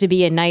supposed to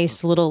be a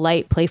nice little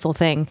light, playful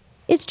thing.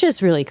 It's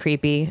just really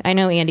creepy. I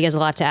know Andy has a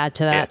lot to add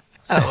to that.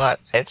 A lot.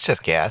 It's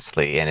just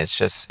ghastly, and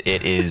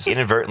it is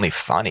inadvertently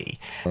funny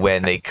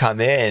when they come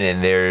in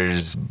and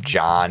there's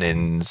John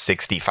in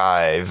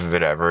 65,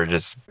 whatever,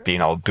 just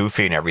being all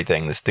goofy and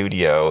everything in the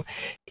studio.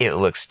 It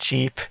looks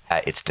cheap.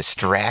 It's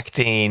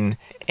distracting,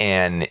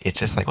 and it's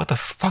just like, what the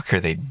fuck are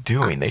they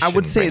doing? They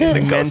shouldn't bring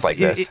the ghost like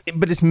this.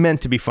 But it's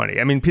meant to be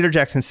funny. I mean, Peter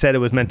Jackson said it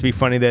was meant to be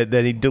funny,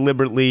 that he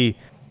deliberately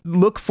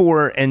look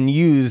for and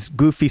use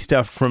goofy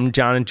stuff from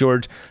John and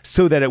George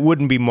so that it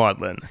wouldn't be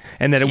maudlin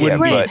and that it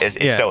wouldn't be. But it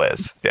still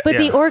is. Yeah. But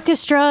the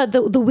orchestra,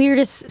 the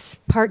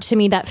weirdest part to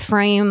me, that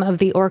frame of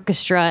the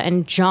orchestra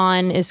and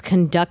John is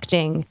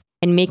conducting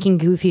and making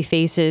goofy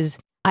faces.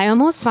 I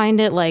almost find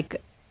it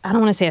like, I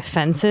don't want to say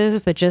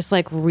offensive, but just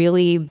like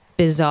really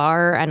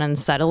bizarre and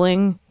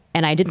unsettling.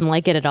 And I didn't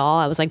like it at all.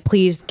 I was like,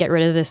 please get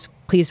rid of this.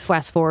 Please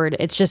fast forward.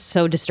 It's just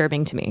so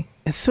disturbing to me.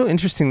 It's so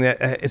interesting that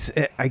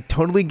I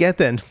totally get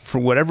that. And for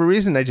whatever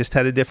reason, I just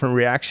had a different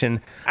reaction.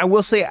 I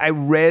will say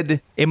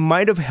it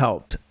might have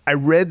helped. I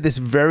read this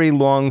very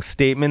long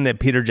statement that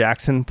Peter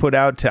Jackson put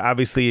out to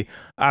obviously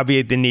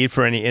obviate the need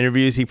for any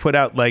interviews. He put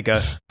out like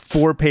a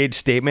 4-page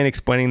statement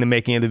explaining the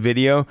making of the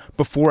video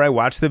before I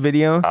watched the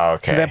video.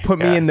 Okay. So that put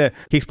me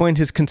he explained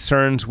his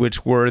concerns,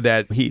 which were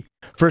that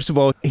first of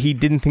all, he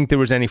didn't think there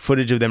was any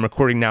footage of them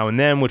recording Now and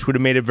Then, which would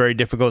have made it very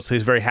difficult. So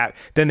he's very happy.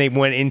 Then they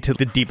went into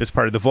the deepest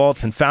part of the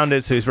vaults and found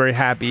it. So he's very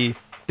happy.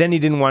 Then he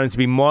didn't want it to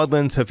be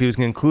maudlin. So if he was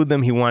going to include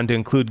them, he wanted to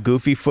include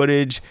goofy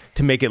footage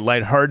to make it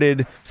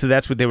lighthearted. So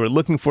that's what they were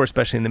looking for,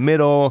 especially in the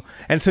middle.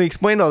 And so he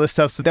explained all this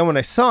stuff. So then when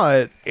I saw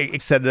it,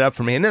 it set it up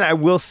for me. And then I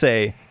will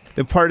say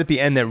the part at the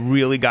end that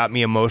really got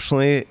me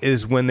emotionally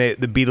is when the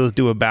Beatles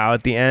do a bow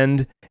at the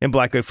end in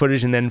black and white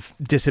footage and then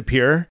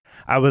disappear.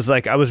 I was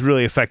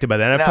really affected by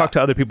that. And I've talked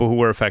to other people who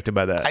were affected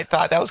by that. I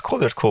thought that was cool.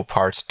 There's cool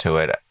parts to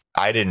it.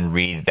 I didn't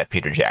read that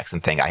Peter Jackson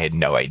thing. I had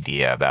no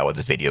idea about what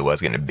this video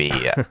was going to be.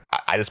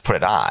 I just put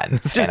it on.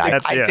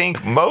 I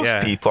think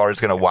most people are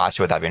just going to watch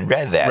it without having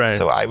read that. Right.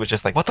 So I was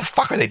just like, what the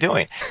fuck are they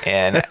doing?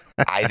 And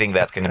I think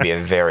that's going to be a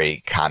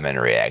very common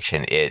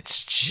reaction.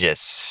 It's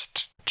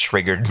just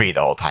triggered me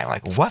the whole time.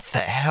 Like, what the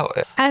hell?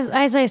 As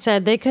I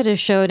said, they could have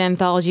showed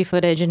anthology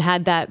footage and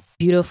had that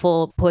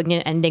beautiful,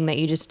 poignant ending that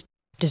you just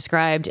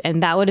described,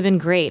 and that would have been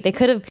great. They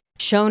could have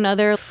shown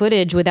other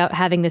footage without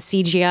having the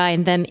CGI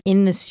and them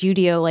in the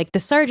studio, like the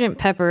Sgt.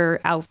 Pepper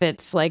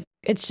outfits. Like,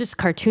 it's just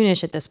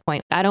cartoonish at this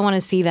point. I don't want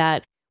to see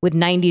that with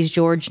 90s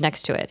George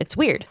next to it. It's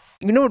weird.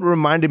 You know what it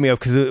reminded me of?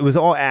 Because it was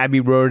all Abbey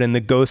Road and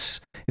the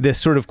ghosts, the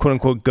sort of quote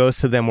unquote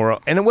ghosts of them were,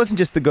 and it wasn't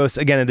just the ghosts,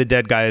 again, of the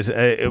dead guys.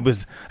 It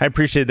was, I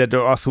appreciate that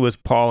there also was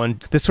Paul and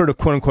the sort of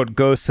quote unquote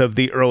ghosts of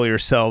the earlier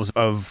selves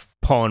of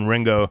Paul and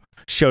Ringo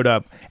showed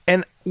up.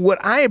 And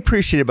what I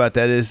appreciate about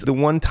that is the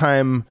one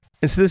time,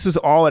 and so this was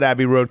all at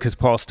Abbey Road because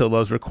Paul still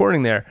loves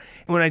recording there.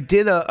 When I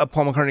did a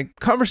Paul McCartney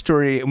cover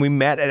story and we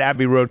met at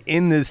Abbey Road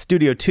in the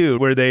studio too,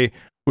 where they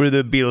where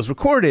the Beatles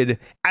recorded,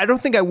 I don't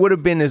think I would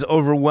have been as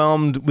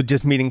overwhelmed with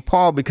just meeting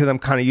Paul because I'm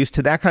kind of used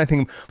to that kind of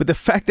thing. But the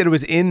fact that it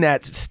was in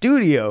that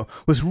studio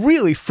was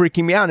really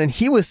freaking me out. And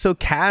he was so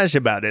cash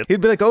about it. He'd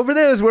be like, over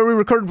there is where we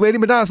recorded Lady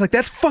Madonna. I was like,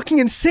 that's fucking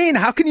insane.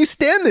 How can you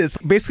stand this?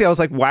 Basically, I was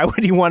like, why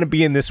would you want to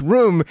be in this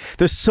room?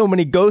 There's so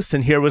many ghosts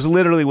in here was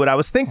literally what I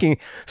was thinking.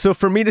 So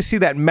for me to see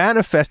that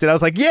manifested, I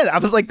was like,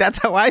 that's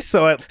how I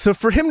saw it. So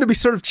for him to be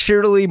sort of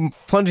cheerily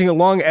plunging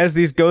along as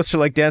these ghosts are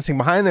like dancing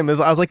behind him,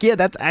 I was like, yeah,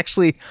 that's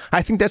actually,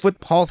 I think that's what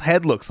Paul's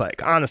head looks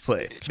like,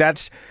 honestly.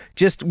 That's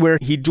just where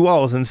he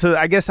dwells. And so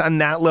I guess on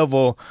that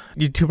level,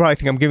 you two probably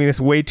think I'm giving this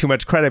way too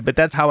much credit, but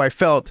that's how I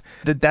felt,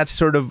 that's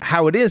sort of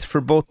how it is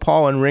for both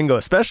Paul and Ringo,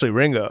 especially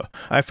Ringo.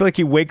 I feel like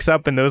he wakes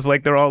up and those,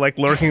 like, they're all like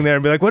lurking there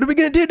and be like, what are we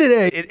going to do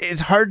today?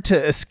 It's hard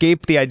to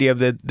escape the idea of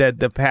that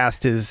the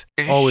past is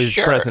always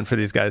present for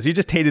these guys. You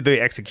just hated the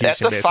execution.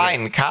 That's a basically.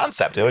 fine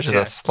concept. It was just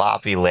a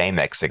sloppy, lame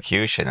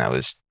execution that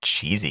was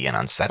cheesy and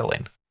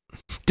unsettling.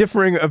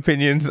 Differing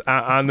opinions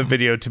on the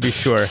video, to be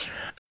sure.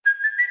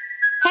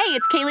 Hey,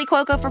 it's Kaylee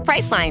Cuoco for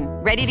Priceline.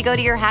 Ready to go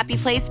to your happy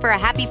place for a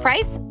happy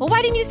price? Well,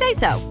 why didn't you say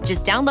so?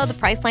 Just download the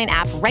Priceline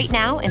app right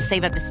now and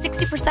save up to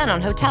 60%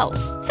 on hotels.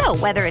 So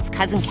whether it's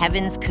Cousin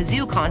Kevin's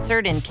Kazoo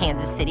Concert in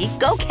Kansas City,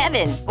 go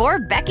Kevin, or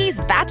Becky's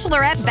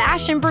Bachelorette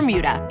Bash in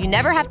Bermuda, you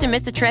never have to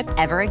miss a trip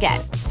ever again.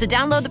 So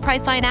download the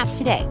Priceline app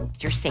today.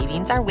 Your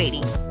savings are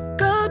waiting.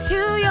 Go to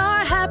your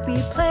happy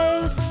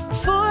place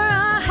for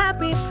a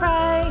happy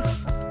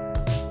price.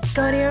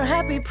 Go to your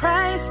happy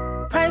price,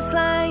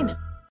 Priceline.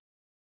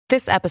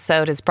 This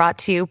episode is brought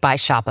to you by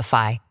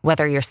Shopify.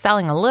 Whether you're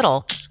selling a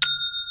little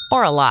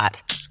or a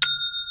lot,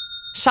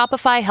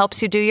 Shopify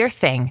helps you do your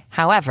thing,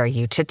 however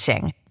you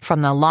cha-ching.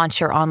 From the launch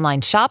your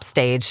online shop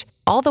stage,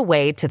 all the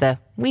way to the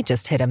we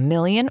just hit 1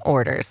 million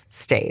orders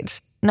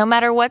stage. No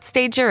matter what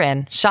stage you're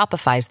in,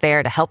 Shopify's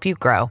there to help you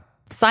grow.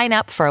 Sign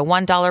up for a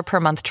 $1 per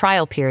month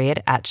trial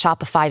period at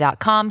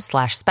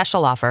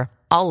shopify.com/special offer,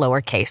 all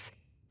lowercase.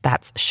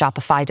 That's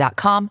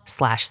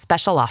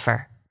shopify.com/special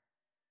offer.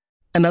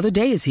 Another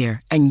day is here,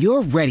 and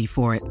you're ready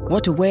for it.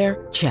 What to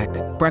wear? Check.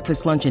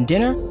 Breakfast, lunch, and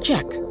dinner?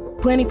 Check.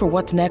 Planning for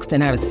what's next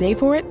and how to save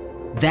for it?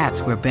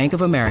 That's where Bank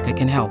of America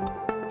can help.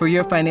 For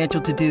your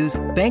financial to-dos,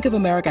 Bank of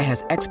America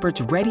has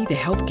experts ready to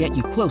help get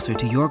you closer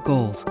to your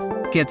goals.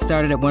 Get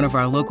started at one of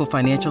our local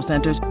financial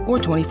centers or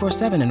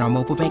 24/7 in our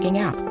mobile banking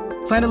app.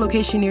 Find a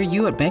location near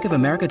you at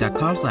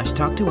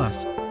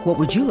bankofamerica.com/talktous. What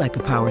would you like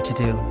the power to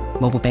do?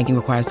 Mobile banking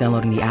requires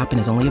downloading the app and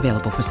is only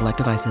available for select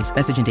devices.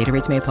 Message and data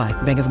rates may apply.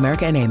 Bank of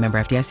America NA, member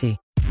FDIC.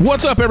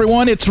 What's up,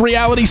 everyone? It's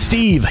Reality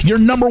Steve, your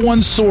number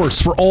one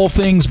source for all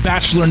things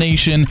Bachelor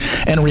Nation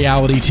and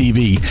reality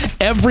TV.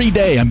 Every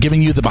day, I'm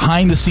giving you the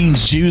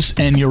behind-the-scenes juice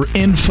and your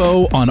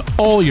info on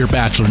all your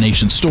Bachelor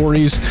Nation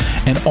stories,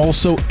 and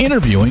also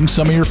interviewing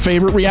some of your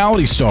favorite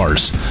reality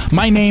stars.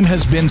 My name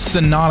has been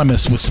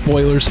synonymous with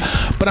spoilers,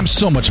 but I'm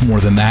so much more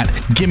than that.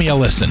 Give me a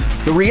listen.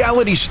 The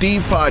Reality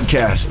Steve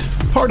Podcast,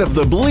 part of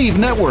the Believe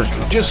Network.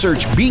 Just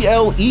search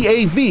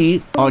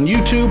BLEAV on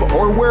YouTube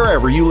or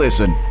wherever you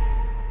listen.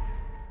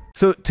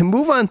 So to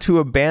move on to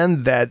a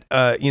band that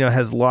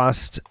has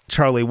lost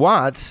Charlie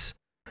Watts,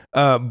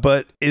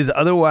 but is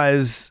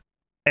otherwise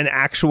an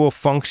actual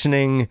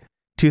functioning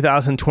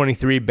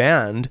 2023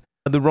 band,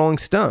 the Rolling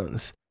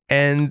Stones.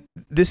 And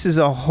this is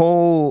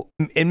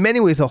in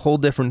many ways, a whole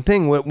different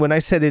thing. When I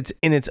said it's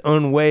in its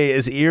own way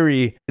is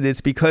eerie,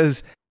 it's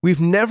because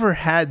we've never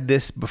had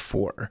this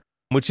before,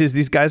 which is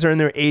these guys are in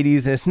their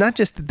 80s, and it's not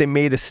just that they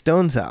made a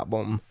Stones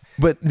album,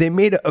 but they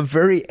made a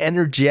very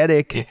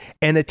energetic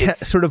and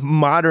sort of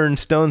modern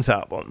Stones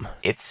album.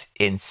 It's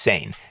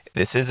insane.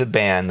 This is a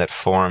band that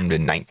formed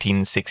in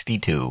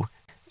 1962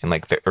 in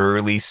like the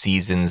early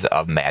seasons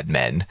of Mad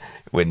Men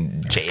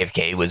when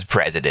JFK was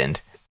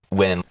president.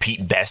 When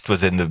Pete Best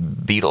was in the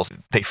Beatles,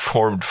 they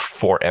formed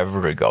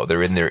forever ago.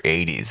 They're in their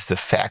 80s. The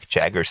fact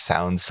Jagger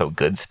sounds so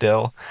good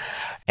still,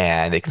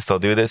 and they can still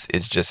do this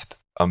is just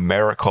a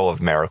miracle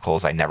of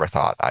miracles I never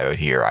thought I would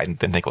hear. I didn't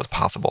think it was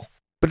possible.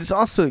 But it's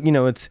also,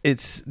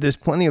 there's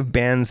plenty of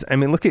bands. I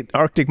mean, look at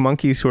Arctic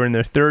Monkeys who are in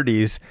their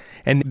 30s,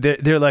 and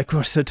they're like,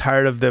 we're so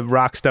tired of the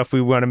rock stuff.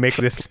 We want to make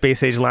this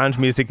space age lounge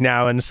music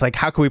now. And it's like,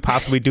 how can we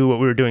possibly do what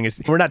we were doing?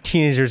 We're not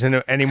teenagers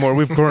anymore.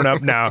 We've grown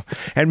up now.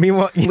 And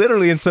meanwhile,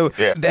 literally, and so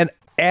then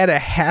add a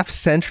half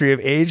century of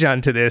age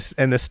onto this,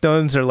 and the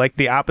Stones are like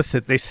the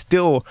opposite. They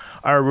still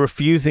are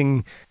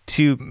refusing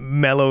to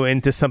mellow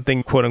into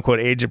something quote unquote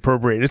age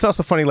appropriate. It's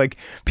also funny, like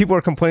people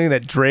are complaining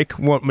that Drake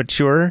won't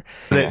mature,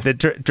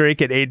 that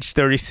Drake at age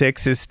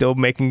 36 is still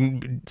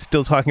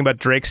talking about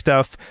Drake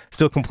stuff,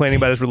 still complaining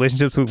about his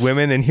relationships with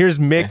women. And here's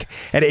Mick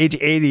at age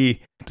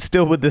 80,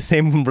 still with the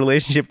same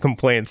relationship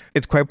complaints.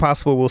 It's quite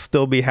possible we'll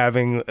still be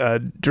having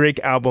Drake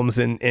albums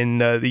in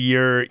the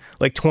year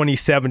like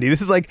 2070.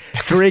 This is like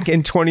Drake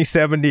in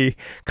 2070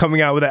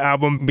 coming out with an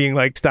album being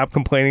like, stop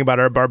complaining about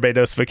our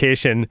Barbados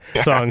vacation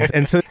songs.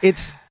 And so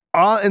it's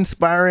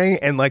awe-inspiring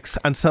and like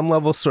on some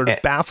level sort of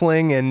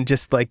baffling and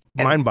just like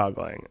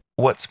mind-boggling.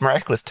 what's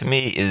miraculous to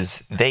me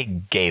is they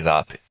gave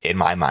up, in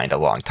my mind, a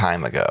long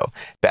time ago.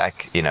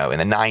 Back, in the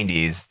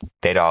 90s,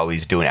 they'd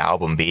always do an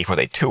album before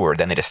they toured.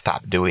 Then they just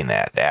stopped doing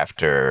that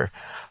after,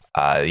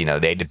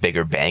 they did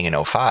Bigger Bang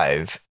in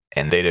 05.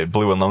 And they did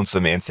Blue and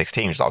Lonesome in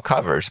 16, which is all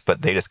covers,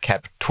 but they just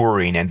kept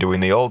touring and doing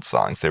the old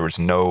songs. There was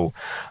no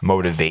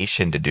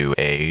motivation to do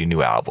a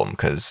new album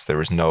because there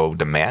was no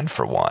demand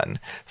for one.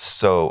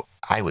 So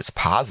I was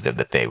positive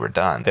that they were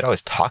done. They'd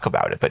always talk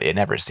about it, but it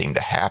never seemed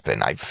to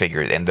happen. I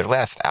figured, and their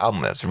last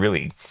album was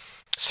really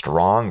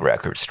strong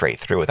record straight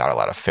through without a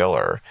lot of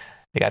filler.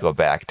 They got to go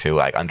back to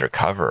like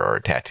Undercover or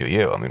Tattoo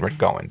You. I mean, we're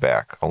going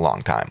back a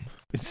long time.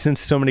 Since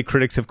so many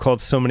critics have called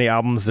so many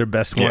albums their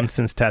best one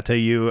since Tattoo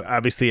You,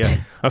 obviously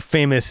a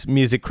famous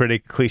music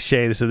critic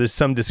cliche, so there's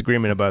some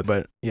disagreement about it,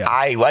 but yeah.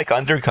 I like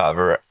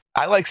Undercover.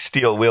 I like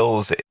Steel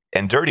Wheels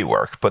and Dirty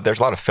Work, but there's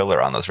a lot of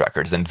filler on those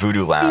records, and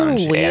Voodoo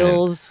Lounge.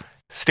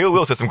 Steel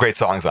Wheels has some great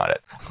songs on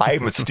it.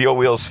 I'm a Steel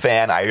Wheels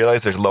fan. I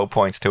realize there's low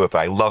points to it, but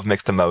I love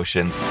Mixed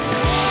Emotions.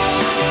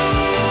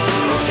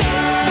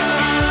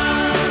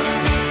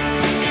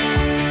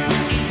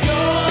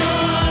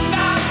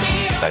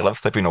 I love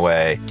Slipping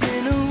Away.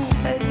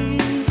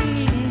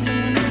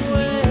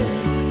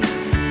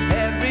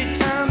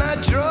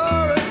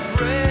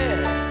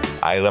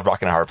 I love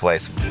Rockin' a Hard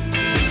Place.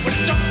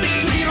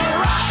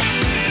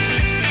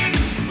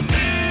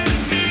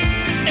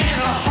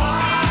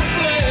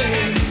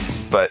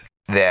 But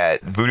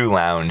that Voodoo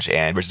Lounge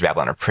and Bridges of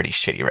Babylon are pretty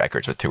shitty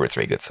records with 2 or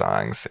 3 good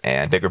songs,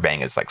 and Bigger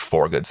Bang is like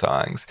 4 good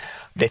songs.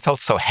 They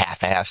felt so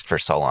half-assed for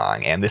so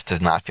long, and this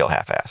does not feel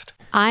half-assed.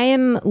 I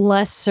am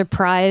less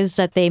surprised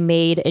that they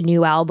made a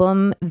new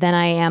album than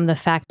I am the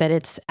fact that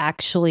it's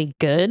actually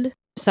good.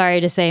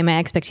 Sorry to say my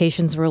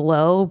expectations were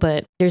low,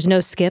 but there's no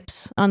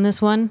skips on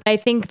this one. I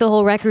think the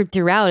whole record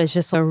throughout is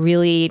just a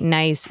really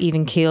nice,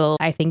 even keel.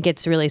 I think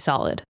it's really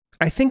solid.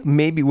 I think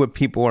maybe what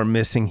people are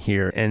missing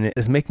here, and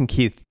as Mick and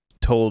Keith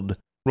told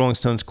Rolling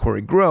Stone's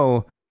Corey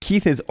Grow,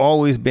 Keith has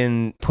always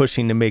been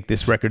pushing to make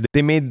this record.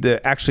 They made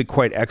the actually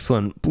quite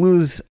excellent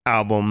blues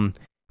album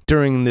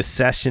during the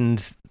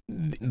sessions,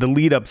 the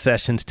lead-up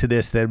sessions to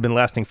this that have been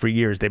lasting for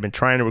years. They've been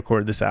trying to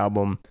record this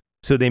album.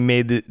 So they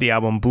made the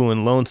album Blue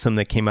and Lonesome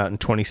that came out in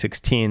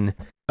 2016,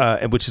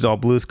 which is all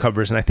blues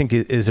covers, and I think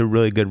it is a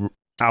really good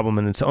album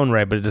in its own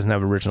right, but it doesn't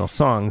have original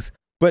songs.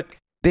 But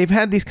they've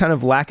had these kind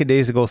of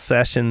lackadaisical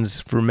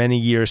sessions for many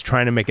years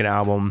trying to make an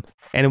album,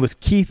 and it was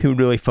Keith who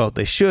really felt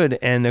they should,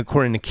 and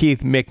according to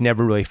Keith, Mick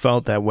never really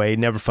felt that way,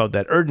 never felt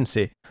that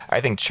urgency. I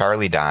think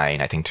Charlie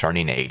dying, I think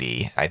turning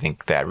 80, I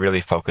think that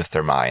really focused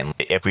their mind.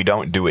 If we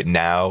don't do it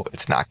now,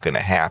 it's not going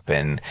to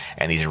happen.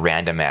 And these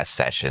random-ass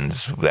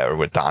sessions that were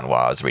with Don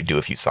Was, where we do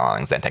a few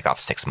songs, then take off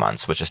 6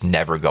 months, was just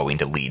never going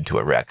to lead to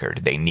a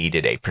record. They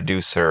needed a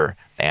producer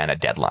and a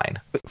deadline.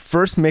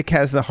 First, Mick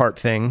has the heart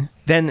thing,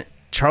 then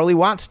Charlie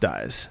Watts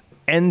dies.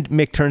 And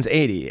Mick turns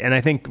 80. And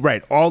I think,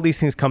 right, all these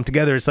things come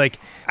together. It's like,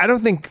 I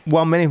don't think,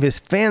 while many of his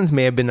fans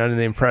may have been under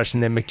the impression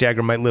that Mick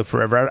Jagger might live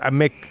forever,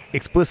 Mick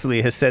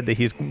explicitly has said that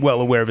he's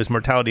well aware of his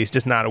mortality. He's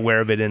just not aware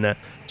of it in a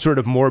sort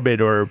of morbid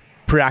or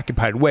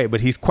preoccupied way.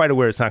 But he's quite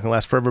aware it's not going to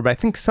last forever. But I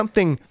think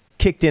something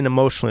kicked in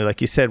emotionally,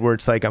 like you said, where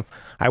it's like,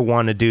 I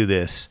want to do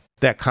this.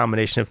 That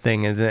combination of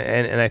things.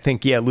 And I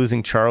think,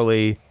 losing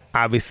Charlie,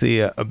 obviously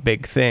a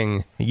big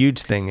thing, a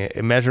huge thing,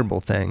 a measurable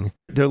thing.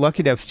 They're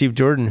lucky to have Steve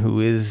Jordan,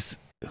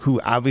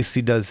 who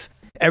obviously does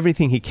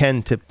everything he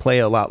can to play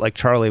a lot like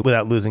Charlie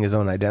without losing his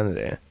own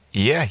identity.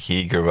 Yeah,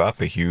 he grew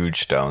up a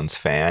huge Stones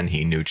fan.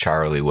 He knew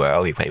Charlie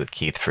well. He played with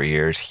Keith for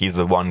years. He's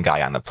the one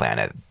guy on the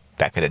planet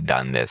that could have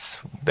done this,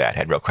 that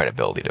had real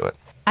credibility to it.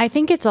 I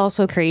think it's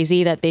also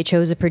crazy that they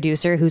chose a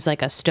producer who's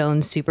like a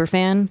Stones super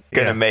fan.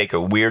 Gonna make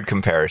a weird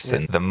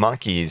comparison. The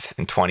Monkees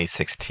in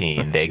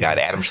 2016, they got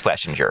Adam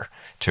Schlesinger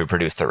to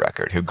produce the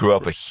record, who grew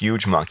up a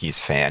huge Monkees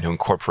fan, who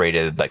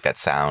incorporated like that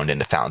sound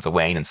into Fountains of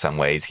Wayne in some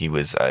ways. He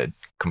was a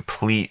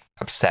complete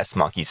obsessed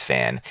Monkees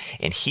fan,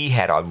 and he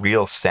had a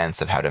real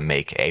sense of how to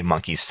make a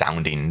Monkees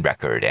sounding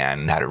record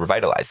and how to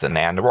revitalize them,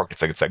 and it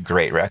worked. It's a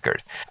great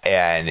record.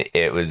 And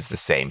it was the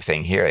same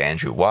thing here.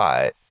 Andrew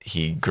Watt,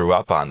 he grew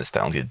up on the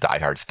Stones. He's a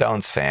diehard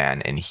Stones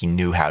fan, and he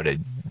knew how to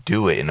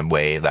do it in a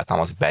way that's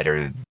almost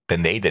better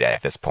than they did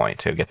at this point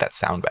to get that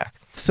sound back.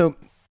 So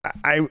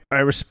I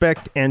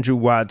respect Andrew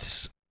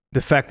Watt's,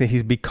 the fact that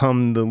he's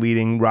become the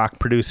leading rock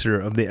producer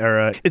of the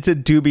era. It's a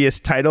dubious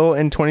title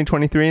in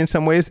 2023 in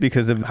some ways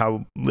because of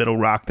how little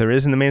rock there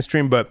is in the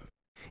mainstream, but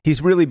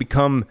he's really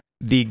become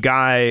the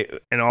guy,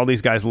 and all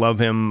these guys love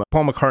him.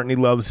 Paul McCartney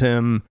loves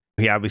him.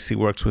 He obviously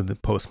works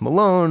with Post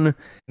Malone.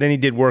 Then he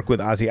did work with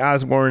Ozzy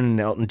Osbourne and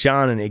Elton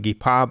John and Iggy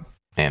Pop.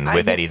 And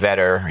with Eddie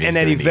Vedder. He's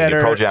doing the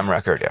Pearl Jam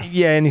record.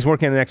 Yeah, and he's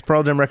working on the next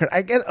Pearl Jam record.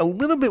 I get a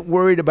little bit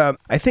worried about,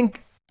 I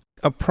think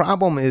a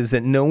problem is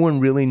that no one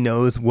really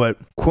knows what,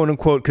 quote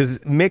unquote, because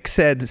Mick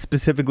said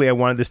specifically, I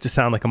wanted this to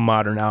sound like a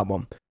modern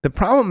album. The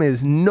problem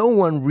is no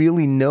one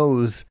really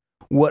knows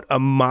what a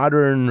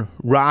modern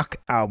rock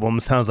album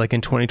sounds like in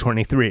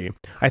 2023.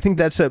 I think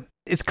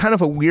it's kind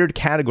of a weird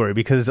category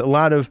because a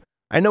lot of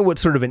I know what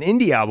sort of an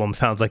indie album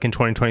sounds like in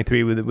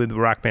 2023 with the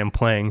Rock Band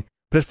playing.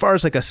 But as far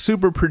as like a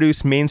super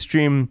produced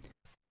mainstream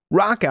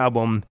rock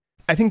album,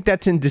 I think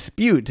that's in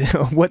dispute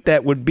what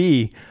that would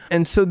be.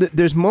 And so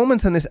there's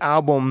moments on this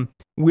album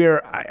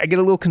where I get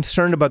a little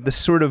concerned about the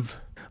sort of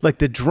like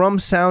the drum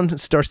sound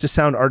starts to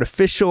sound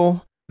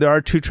artificial. There are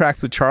 2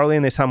 tracks with Charlie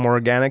and they sound more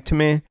organic to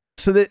me.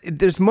 So that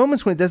there's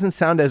moments when it doesn't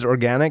sound as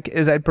organic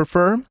as I'd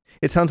prefer.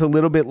 It sounds a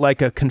little bit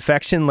like a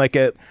confection,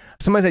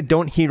 sometimes I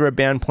don't hear a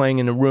band playing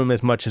in a room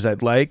as much as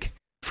I'd like.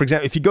 For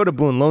example, if you go to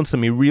Blue and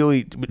Lonesome, you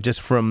really,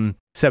 just from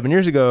 7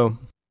 years ago,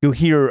 you'll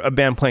hear a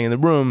band playing in the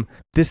room.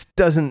 This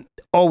doesn't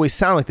always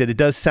sound like that. It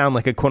does sound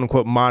like a quote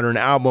unquote modern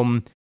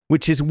album,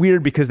 which is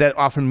weird because that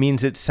often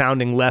means it's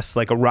sounding less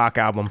like a rock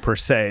album per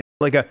se,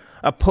 like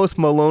a Post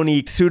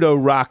Maloney pseudo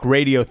rock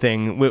radio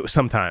thing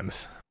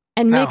sometimes.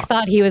 And Mick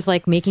thought he was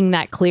like making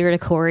that clear to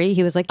Corey.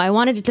 He was like, I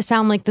wanted it to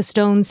sound like the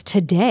Stones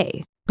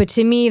today. But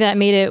to me, that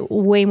made it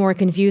way more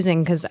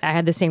confusing because I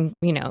had the same,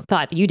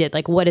 thought that you did.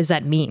 Like, what does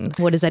that mean?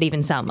 What does that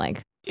even sound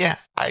like? Yeah,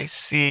 I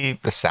see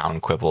the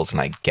sound quibbles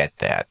and I get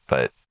that,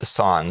 but the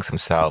songs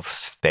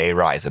themselves, they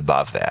rise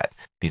above that.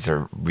 These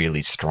are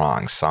really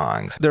strong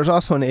songs. There's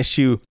also an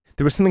issue.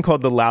 There was something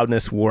called the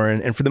loudness war,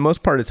 and for the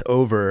most part, it's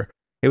over.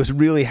 It was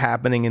really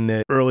happening in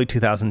the early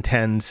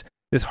 2010s.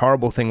 This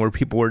horrible thing where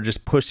people were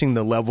just pushing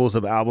the levels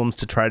of albums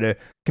to try to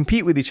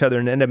compete with each other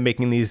and end up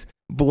making these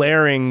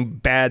blaring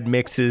bad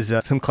mixes.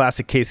 Some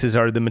classic cases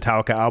are the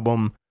Metallica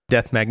album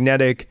Death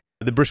Magnetic,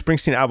 the Bruce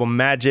Springsteen album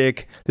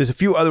Magic. There's a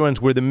few other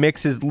ones where the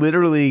mix is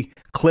literally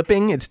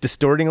clipping, it's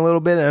distorting a little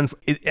bit, and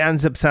it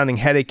ends up sounding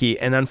headachy.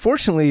 And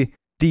unfortunately,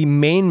 the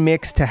main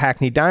mix to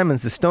Hackney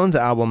Diamonds, the Stones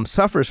album,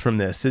 suffers from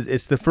this.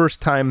 It's the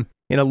first time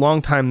in a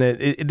long time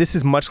that this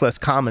is much less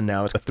common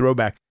now. It's a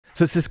throwback.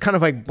 So it's this kind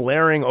of like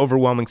blaring,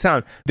 overwhelming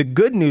sound. The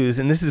good news,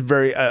 and this is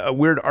very a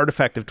weird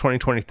artifact of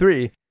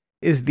 2023,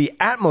 is the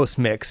Atmos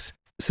mix.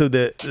 So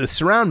the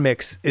surround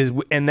mix is,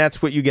 and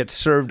that's what you get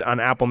served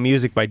on Apple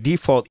Music by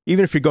default.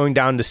 Even if you're going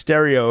down to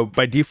stereo,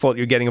 by default,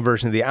 you're getting a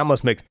version of the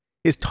Atmos mix.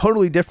 Is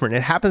totally different.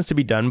 It happens to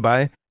be done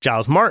by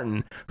Giles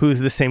Martin, who's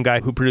the same guy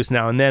who produced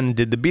Now and Then and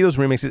did the Beatles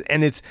remixes,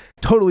 and it's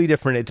totally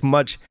different. It's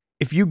much...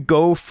 If you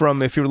go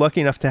from, if you're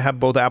lucky enough to have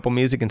both Apple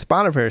Music and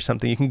Spotify or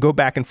something, you can go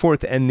back and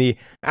forth, and the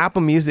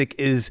Apple Music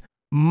is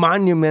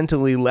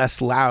monumentally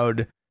less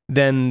loud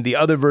than the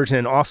other version,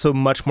 and also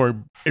much more,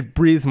 it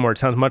breathes more, it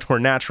sounds much more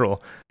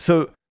natural.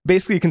 So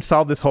basically you can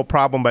solve this whole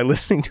problem by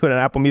listening to it on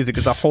Apple Music.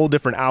 It's a whole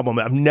different album.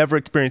 I've never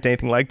experienced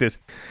anything like this.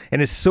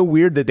 And it's so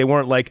weird that they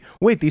weren't like,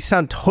 wait, these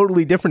sound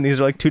totally different. These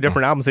are like 2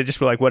 different albums. They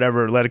just were like,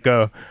 whatever, let it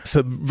go.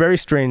 So very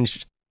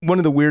strange. One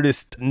of the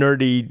weirdest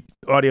nerdy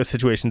audio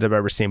situations I've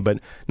ever seen, but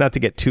not to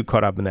get too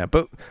caught up in that.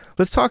 But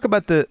let's talk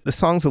about the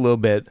songs a little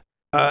bit.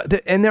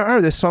 The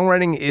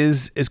songwriting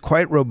is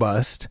quite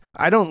robust.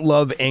 I don't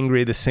love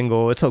Angry, the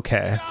single. It's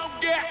okay.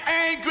 Don't get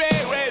angry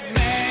with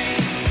me.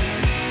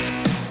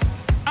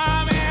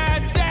 I'm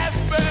in a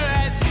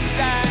desperate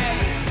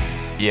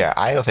state. Yeah,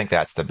 I don't think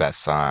that's the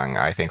best song.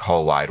 I think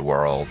Whole Wide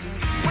World.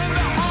 When the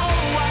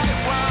whole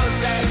wide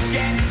world's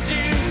against you,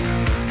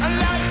 and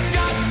life's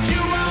got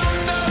you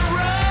on the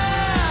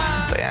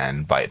run.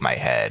 And Bite My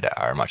Head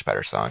are much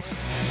better songs.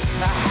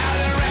 I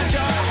had around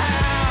your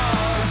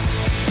house,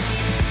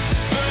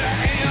 but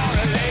I ain't on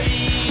a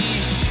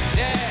leash.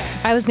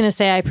 Yeah. I was going to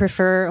say I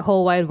prefer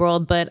Whole Wide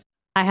World, but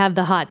I have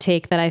the hot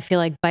take that I feel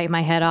like Bite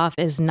My Head Off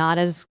is not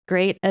as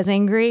great as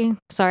Angry.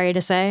 Sorry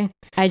to say.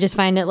 I just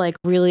find it like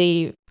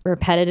really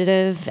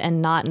repetitive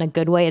and not in a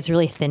good way. It's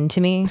really thin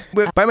to me.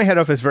 Bite My Head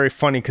Off is very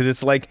funny because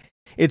it's like,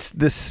 it's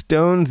the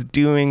Stones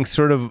doing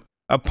sort of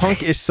a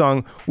punk-ish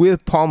song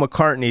with Paul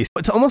McCartney.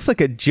 It's almost like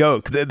a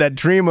joke, that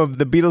dream of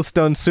the Beatles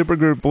Stones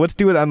supergroup. Let's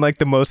do it on like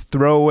the most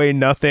throwaway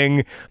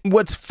nothing.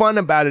 What's fun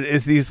about it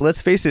is these,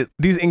 let's face it,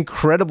 these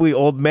incredibly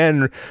old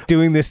men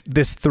doing this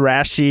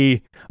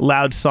thrashy,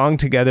 loud song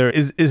together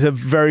is a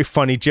very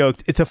funny joke.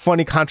 It's a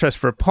funny contrast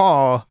for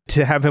Paul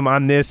to have him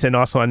on this and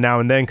also on Now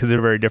and Then because they're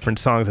very different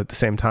songs at the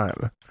same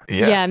time.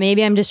 Yeah,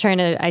 maybe I'm just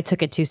I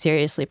took it too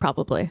seriously,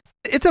 probably.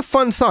 It's a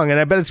fun song, and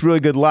I bet it's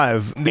really good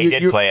live. They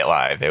did play it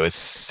live. It was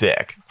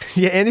sick.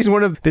 Yeah, Andy's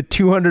one of the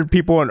 200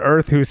 people on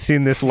Earth who's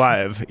seen this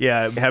live.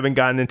 Yeah, haven't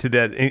gotten into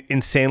that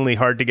insanely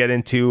hard to get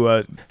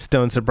into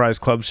Stone Surprise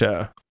Club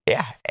show.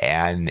 Yeah,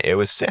 and it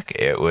was sick.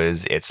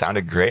 It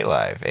sounded great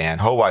live, and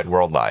Whole Wide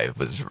World live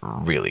was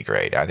really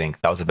great. I think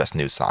that was the best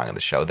new song of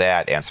the show.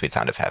 That and Sweet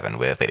Sound of Heaven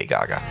with Lady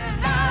Gaga.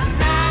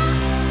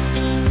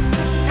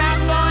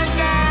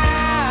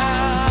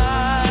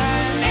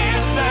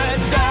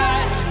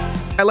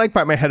 I like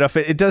Bite My Head Off.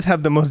 It does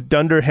have the most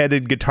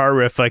dunderheaded guitar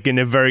riff, like and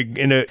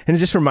it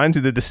just reminds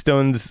me that the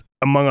Stones,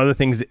 among other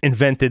things,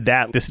 invented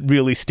this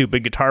really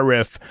stupid guitar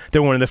riff.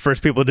 They're one of the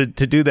first people to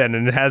do that,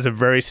 and it has a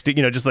very,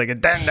 just like a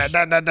dun dun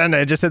dun dun dun.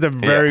 It just has a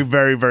very,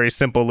 very, very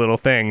simple little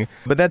thing.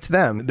 But that's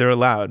them. They're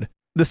allowed.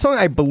 The song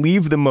I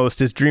believe the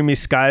most is Dreamy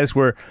Skies,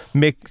 where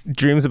Mick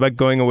dreams about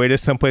going away to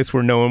someplace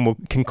where no one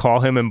can call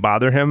him and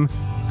bother him.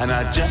 And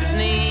I just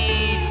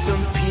need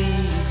some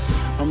peace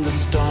from the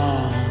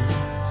storms.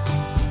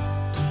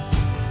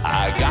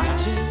 I got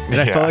to. And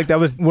I felt like that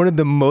was one of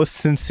the most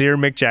sincere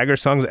Mick Jagger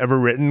songs ever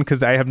written,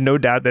 because I have no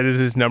doubt that is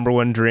his number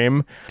one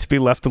dream, to be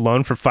left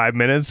alone for 5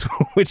 minutes,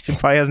 which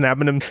probably hasn't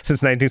happened to him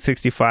since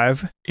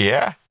 1965.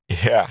 Yeah.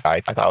 I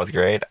thought it was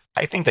great.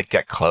 I think that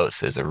Get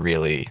Close is a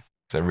really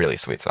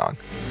sweet song.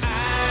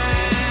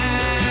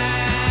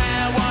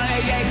 I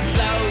wanna get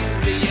close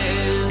to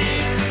you.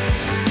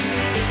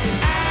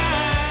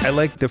 I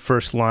like the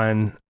first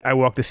line, I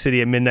walk the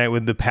city at midnight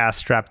with the past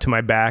strapped to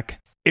my back.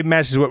 It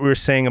matches what we were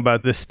saying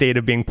about the state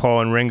of being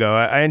Paul and Ringo.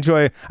 I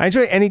enjoy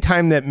any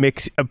time that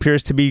Mick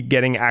appears to be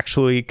getting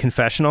actually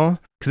confessional,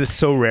 because it's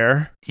so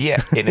rare.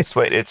 Yeah, and it's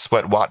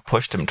what Watt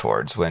pushed him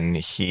towards when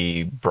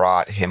he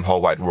brought him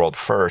Whole Wide World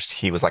first.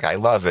 He was like, I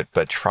love it,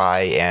 but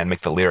try and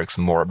make the lyrics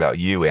more about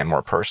you and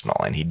more personal,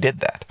 and he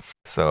did that.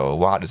 So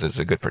Watt is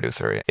a good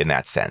producer in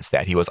that sense,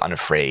 that he was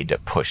unafraid to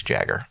push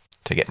Jagger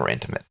to get more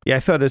intimate. Yeah, I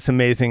thought it's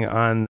amazing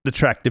on the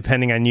track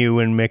Depending on You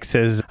when Mick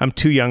says, I'm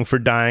too young for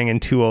dying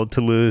and too old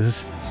to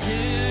lose. Too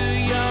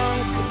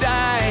young for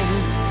dying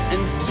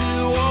and too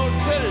old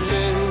to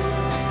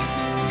lose.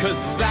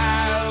 'Cause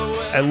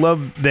I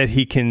love that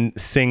he can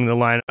sing the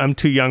line, I'm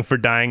too young for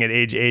dying at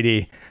age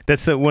 80.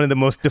 That's one of the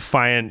most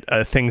defiant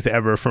things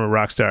ever from a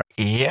rock star.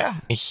 Yeah,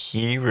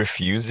 he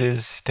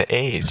refuses to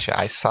age.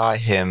 I saw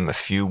him a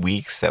few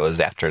weeks, that was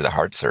after the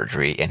heart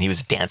surgery, and he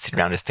was dancing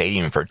around the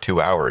stadium for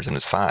 2 hours and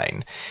was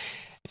fine.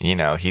 You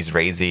know, he's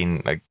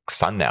raising a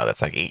son now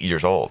that's like 8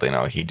 years old. You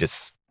know, he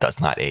just does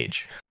not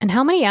age. And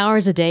how many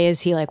hours a day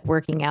is he like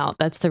working out?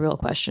 That's the real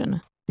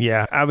question.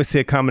 Yeah, obviously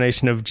a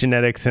combination of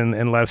genetics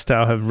and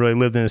lifestyle have really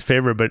lived in his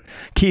favor, but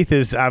Keith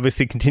is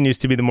obviously continues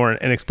to be the more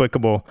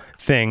inexplicable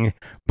thing.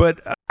 But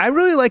I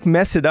really like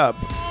Mess It Up.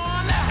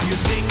 you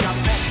think I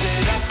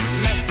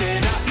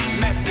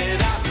mess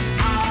it up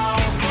all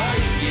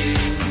for you.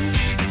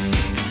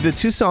 The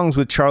two songs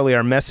with Charlie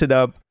are Mess It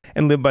Up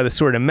and Live by the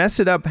Sword. And Mess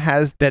It Up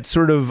has that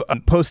sort of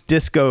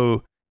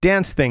post-disco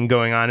dance thing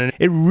going on, and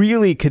it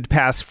really could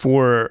pass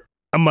for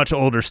a much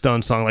older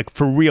Stone song, like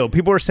for real.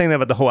 People were saying that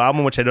about the whole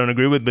album, which I don't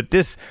agree with, but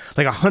this,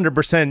 like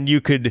 100%, you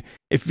could,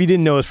 if you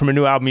didn't know it was from a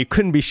new album, you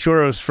couldn't be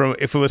sure if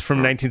it was from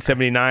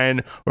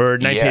 1979 or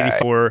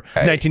 1984,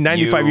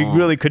 1995, you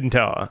really couldn't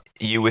tell.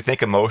 You would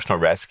think Emotional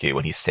Rescue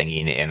when he's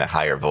singing in a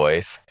higher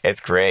voice. It's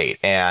great.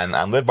 And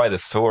on Live by the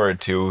Sword,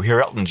 to hear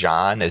Elton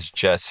John as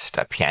just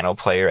a piano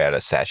player at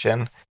a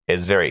session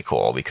is very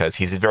cool, because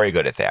he's very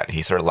good at that.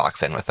 He sort of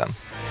locks in with them.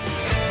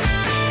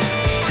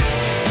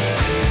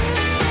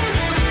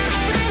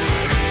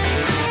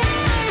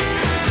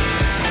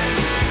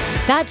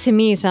 That to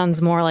me sounds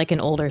more like an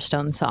older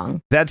Stone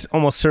song. That's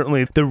almost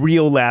certainly the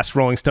real last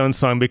Rolling Stones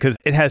song, because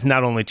it has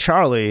not only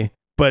Charlie,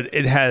 but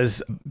it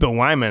has Bill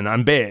Wyman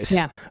on bass.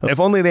 Yeah.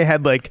 If only they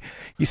had like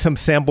some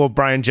sample of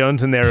Brian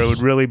Jones in there, it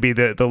would really be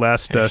the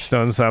last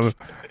Stones song.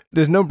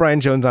 There's no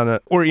Brian Jones on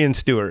it, or Ian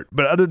Stewart.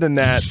 But other than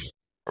that...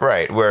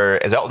 Right,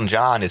 whereas Elton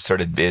John is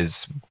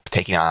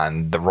taking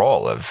on the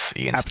role of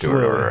Ian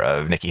Stewart or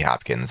of Nicky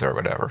Hopkins or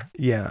whatever.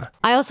 Yeah.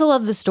 I also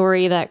love the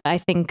story that I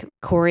think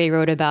Corey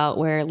wrote about,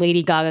 where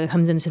Lady Gaga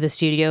comes into the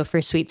studio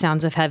for Sweet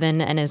Sounds of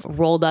Heaven and is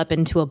rolled up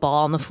into a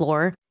ball on the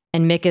floor.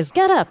 And Mick is,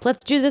 get up,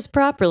 let's do this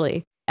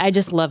properly. I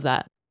just love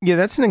that. Yeah,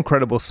 that's an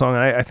incredible song.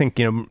 I think,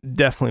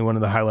 definitely one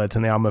of the highlights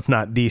in the album, if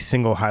not the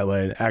single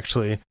highlight,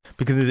 actually,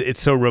 because it's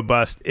so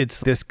robust. It's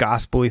this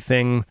gospel-y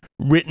thing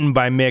written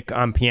by Mick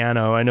on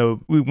piano. I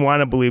know we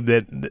want to believe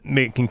that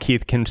Mick and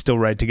Keith can still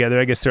write together.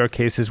 I guess there are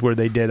cases where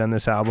they did on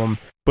this album,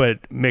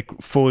 but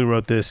Mick fully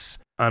wrote this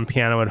on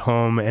piano at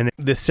home. And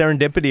the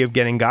serendipity of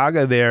getting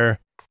Gaga there,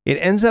 it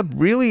ends up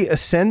really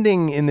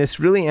ascending in this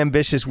really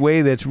ambitious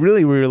way that's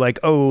really where you're like,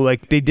 oh,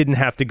 like they didn't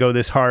have to go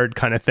this hard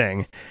kind of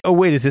thing. Oh,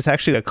 wait, is this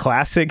actually a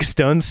classic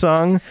Stones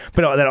song,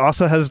 but that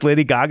also has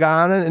Lady Gaga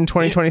on it in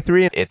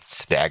 2023? It's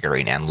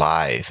staggering, and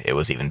live, it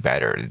was even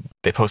better.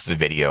 They posted a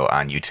video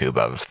on YouTube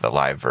of the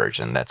live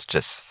version that's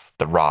just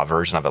the raw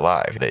version of it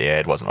live.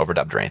 It wasn't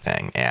overdubbed or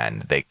anything,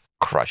 and they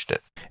crushed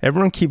it.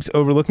 Everyone keeps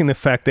overlooking the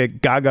fact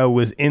that Gaga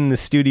was in the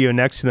studio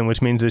next to them,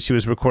 which means that she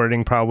was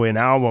recording probably an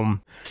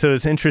album. So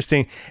it's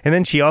interesting. And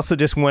then she also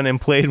just went and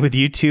played with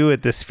U2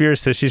 at the Sphere.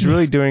 So she's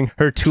really doing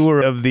her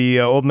tour of the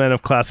old men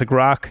of classic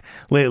rock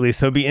lately.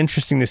 So it'd be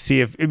interesting to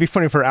see it'd be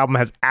funny if her album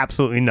has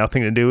absolutely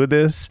nothing to do with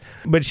this.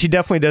 But she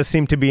definitely does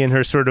seem to be in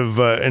her sort of,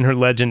 in her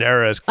legend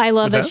eras. I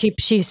love that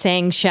she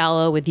sang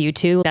Shallow with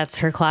U2. That's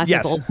her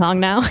classic old song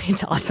now.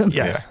 It's awesome.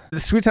 Yeah. The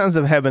Sweet Sounds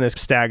of Heaven is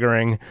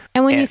staggering.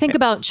 And when you think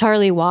about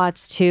Charlie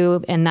Watts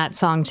too, and that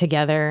song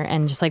together,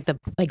 and just like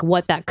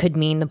what that could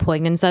mean, the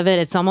poignance of it,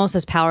 it's almost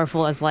as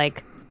powerful as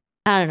like,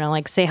 I don't know,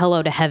 like Say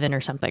Hello to Heaven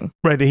or something.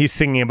 Right, that he's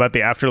singing about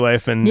the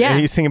afterlife, and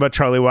he's singing about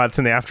Charlie Watts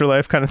and the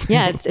afterlife kind of thing.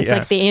 Yeah, it's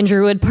like the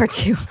Andrew Wood part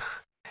 2.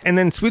 And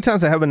then Sweet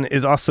Sounds of Heaven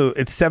is also,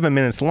 it's 7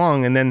 minutes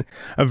long, and then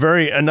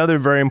another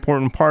very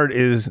important part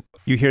is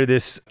you hear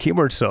this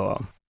keyboard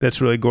solo that's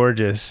really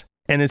gorgeous,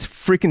 and it's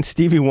freaking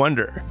Stevie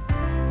Wonder.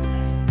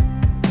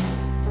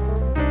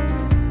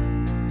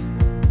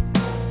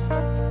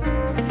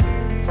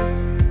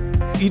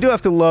 You do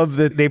have to love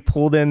that they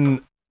pulled in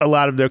a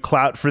lot of their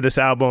clout for this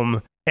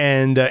album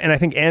And I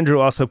think Andrew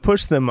also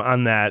pushed them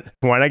on that.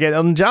 Why not get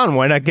Elton John?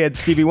 Why not get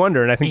Stevie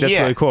Wonder? And I think that's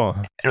really cool.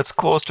 And what's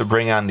cool is to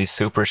bring on these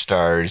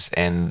superstars,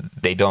 and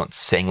they don't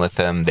sing with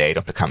them. They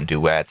don't become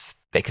duets.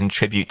 They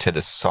contribute to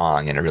the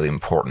song in a really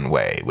important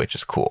way, which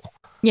is cool.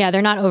 Yeah,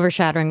 they're not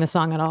overshadowing the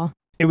song at all.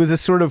 It was a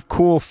sort of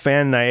cool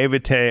fan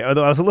naivete,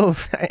 although I was a little,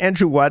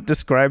 Andrew Watt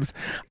describes,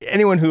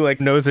 anyone who like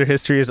knows their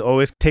history is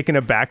always taken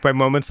aback by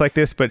moments like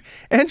this, but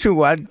Andrew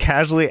Watt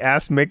casually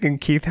asked Mick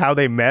and Keith how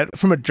they met.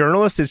 From a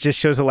journalist, it just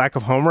shows a lack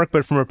of homework,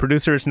 but from a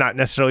producer, it's not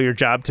necessarily your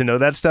job to know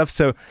that stuff.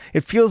 So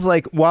it feels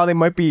like while they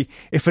might be,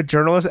 if a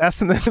journalist asked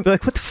them, they'd be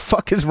like, what the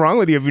fuck is wrong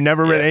with you? Have you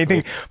never read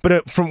anything?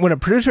 But from when a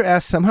producer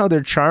asks, somehow they're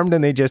charmed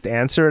and they just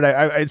answer it.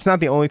 It's not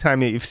the only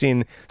time that you've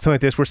seen something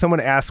like this where someone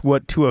asks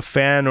what to a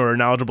fan or a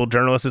knowledgeable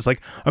journalist is like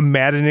a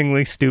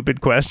maddeningly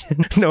stupid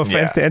question. No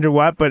offense to Andrew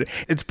Watt, but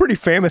it's pretty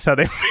famous how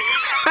they...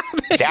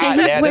 There's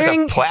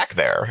a plaque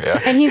there. Yeah.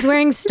 And he's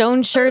wearing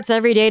Stone shirts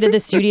every day to the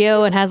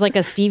studio and has like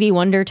a Stevie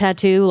Wonder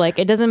tattoo. Like,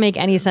 it doesn't make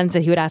any sense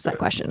that he would ask that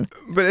question.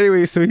 But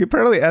anyway, so he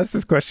apparently asked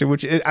this question,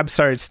 which I'm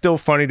sorry, it's still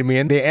funny to me.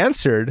 And they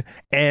answered.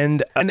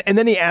 And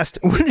then he asked,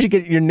 where did you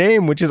get your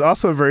name? Which is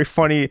also a very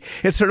funny,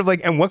 it's sort of like,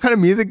 and what kind of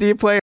music do you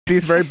play?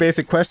 These very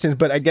basic questions,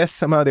 but I guess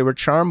somehow they were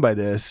charmed by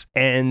this.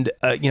 And,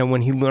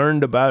 when he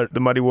learned about the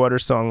Muddy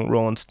Waters song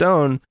Rolling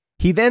Stone,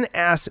 he then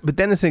asked, but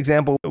then it's an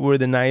example where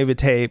the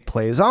naivete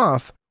plays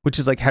off, which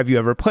is like, have you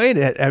ever played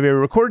it? Have you ever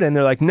recorded it? And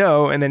they're like,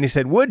 no. And then he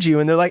said, would you?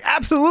 And they're like,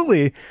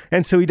 absolutely.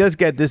 And so he does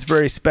get this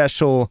very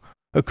special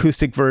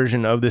acoustic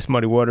version of this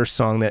Muddy Waters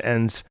song that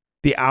ends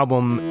the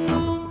album.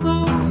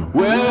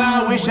 Well,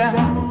 I wish I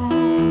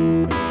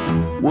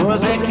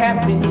was a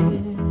catfish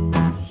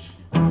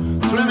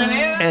swimming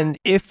in. And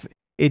if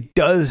it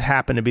does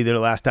happen to be their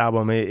last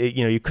album,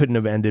 you couldn't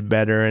have ended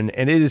better. And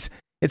it's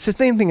the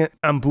same thing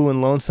on Blue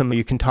and Lonesome.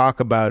 You can talk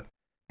about,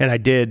 and I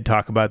did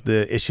talk about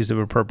the issues of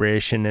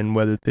appropriation and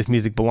whether this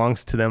music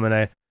belongs to them. And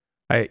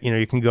I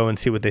you can go and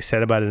see what they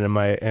said about it in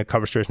my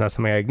cover story. It's not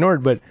something I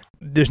ignored, but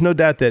there's no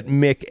doubt that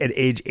Mick at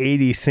age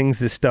 80 sings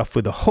this stuff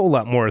with a whole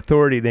lot more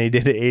authority than he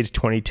did at age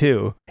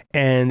 22.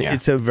 And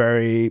it's a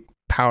very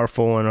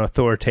powerful and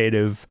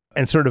authoritative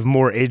and sort of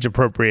more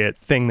age-appropriate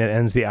thing that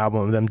ends the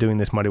album of them doing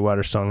this Muddy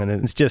Waters song. And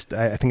it's just,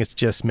 I think it's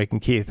just Mick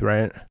and Keith,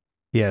 right?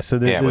 Yeah, so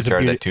which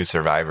are the two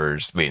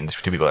survivors. I mean, the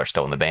two people are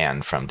still in the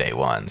band from day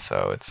one,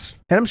 so it's...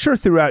 And I'm sure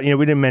throughout, we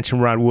didn't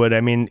mention Ron Wood.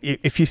 I mean,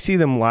 if you see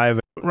them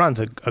live, Ron's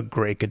a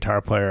great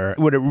guitar player.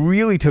 What it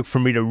really took for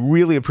me to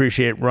really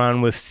appreciate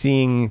Ron was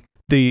seeing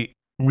the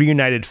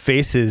reunited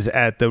faces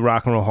at the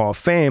Rock and Roll Hall of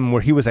Fame,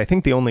 where he was, I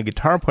think, the only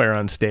guitar player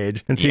on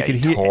stage, and so you could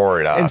hear, tore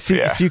it up, and so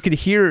you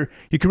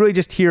could really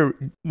just hear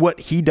what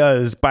he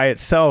does by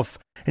itself,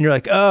 and you're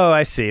like, oh,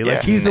 I see.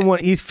 Like he's the one,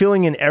 he's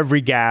filling in every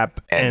gap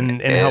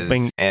and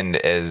helping. And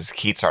as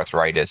Keith's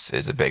arthritis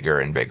is a bigger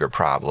and bigger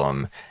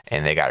problem,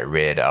 and they got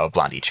rid of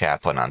Blondie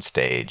Chaplin on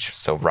stage,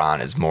 so Ron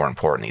is more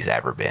important than he's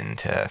ever been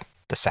to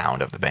the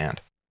sound of the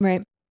band.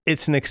 Right.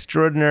 It's an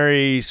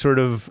extraordinary sort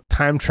of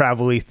time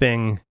travel-y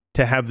thing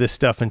to have this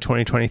stuff in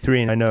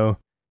 2023. And I know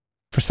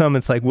for some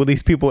it's like, will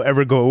these people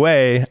ever go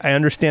away? I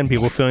understand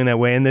people feeling that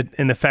way. And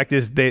the fact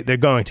is they're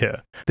going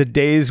to. The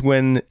days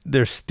when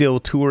there's still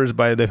tours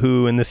by The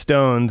Who and the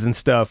Stones and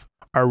stuff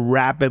are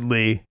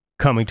rapidly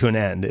coming to an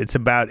end. It's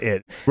about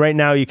it. Right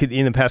now, you could,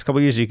 in the past couple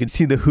of years, you could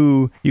see The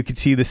Who, you could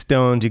see the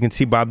Stones, you can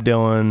see Bob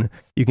Dylan,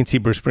 you can see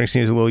Bruce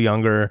Springsteen, who's a little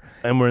younger,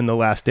 and we're in the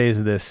last days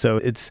of this. So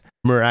it's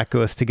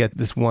miraculous to get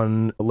this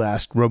one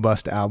last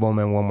robust album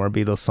and one more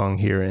Beatles song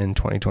here in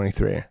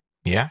 2023.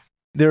 Yeah.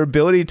 Their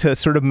ability to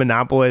sort of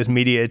monopolize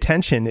media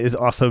attention is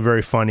also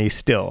very funny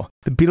still.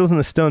 The Beatles and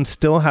the Stones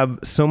still have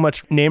so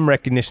much name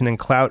recognition and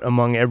clout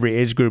among every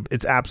age group.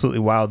 It's absolutely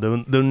wild.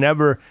 They'll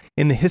never,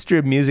 in the history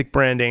of music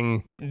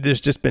branding, there's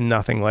just been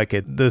nothing like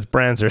it. Those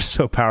brands are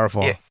so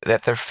powerful. Yeah,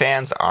 that their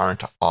fans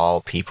aren't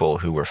all people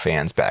who were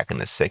fans back in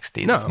the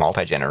 60s. No. It's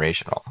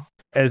multi-generational.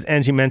 As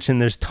Angie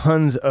mentioned, there's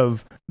tons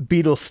of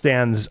Beatles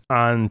stans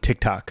on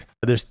TikTok.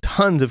 There's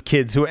tons of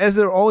kids who, as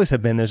there always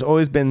have been, there's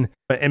always been,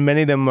 and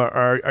many of them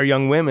are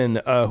young women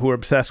who are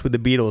obsessed with the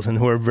Beatles and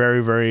who are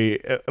very,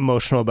 very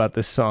emotional about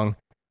this song.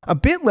 A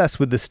bit less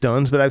with the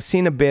Stones, but I've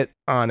seen a bit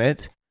on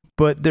it.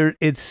 But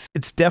there's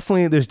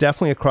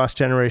definitely a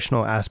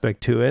cross-generational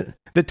aspect to it.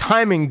 The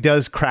timing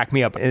does crack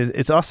me up.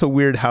 It's also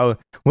weird how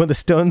when the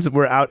Stones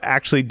were out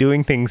actually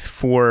doing things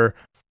for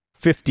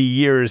 50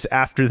 years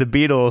after the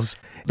Beatles,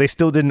 they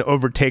still didn't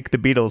overtake the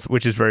Beatles,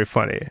 which is very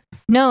funny.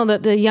 No,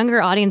 the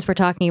younger audience we're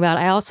talking about,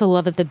 I also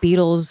love that the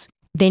Beatles,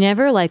 they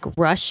never like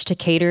rush to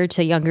cater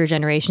to younger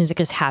generations. It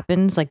just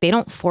happens. Like they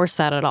don't force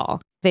that at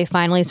all. They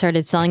finally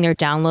started selling their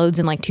downloads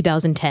in like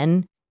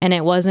 2010. And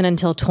it wasn't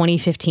until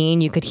 2015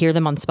 you could hear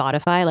them on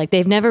Spotify. Like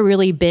they've never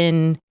really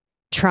been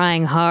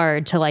trying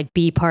hard to like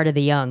be part of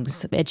the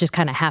youngs. It just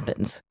kind of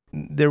happens.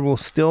 There will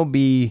still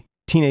be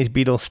teenage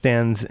Beatles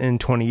stands in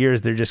 20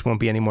 years. There just won't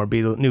be any more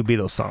new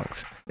Beatles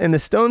songs. And the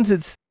Stones,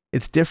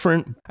 it's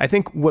different. I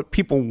think what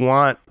people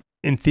want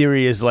in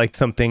theory is like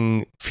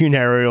something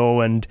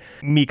funereal and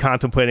me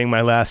contemplating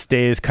my last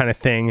days kind of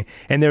thing.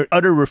 And their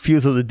utter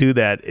refusal to do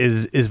that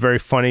is very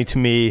funny to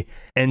me.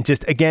 And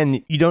just,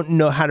 again, you don't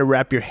know how to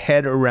wrap your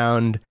head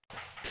around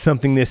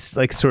something this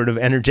like sort of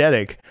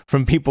energetic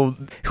from people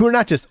who are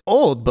not just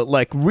old, but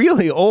like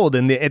really old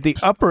and at the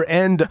upper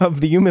end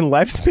of the human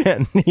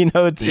lifespan.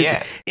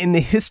 It's in the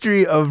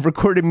history of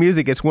recorded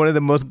music, it's one of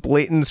the most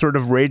blatant sort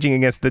of raging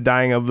against the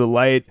dying of the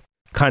light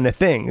kind of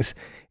things.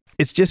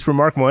 It's just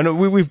remarkable. And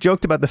we've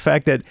joked about the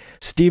fact that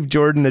Steve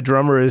Jordan, the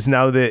drummer, is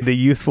now the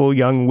youthful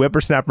young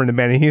whippersnapper in the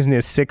band, and he's in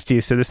his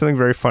 60s. So there's something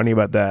very funny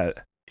about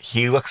that.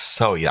 He looks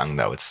so young,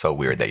 though. It's so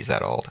weird that he's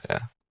that old. Yeah.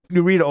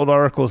 You read old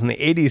articles in the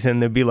 80s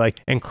and they'd be like,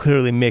 and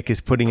clearly Mick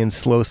is putting in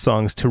slow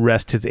songs to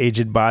rest his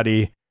aged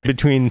body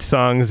between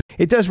songs.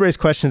 It does raise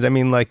questions. I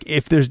mean, like,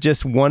 if there's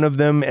just one of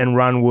them and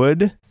Ron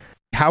Wood,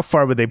 how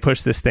far would they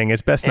push this thing?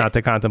 It's best not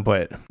to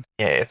contemplate.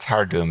 Yeah, it's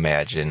hard to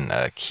imagine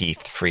a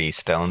Keith Free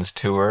Stones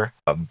tour,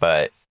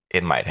 but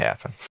it might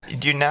happen.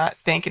 Do you not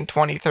think in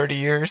 20, 30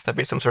 years there'll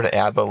be some sort of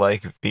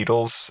ABBA-like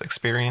Beatles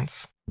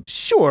experience?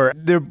 Sure,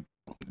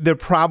 there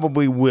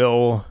probably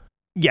will.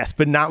 Yes,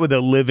 but not with a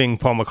living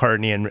Paul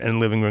McCartney and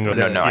living Ringo.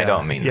 No, I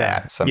don't mean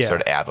that. Some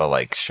sort of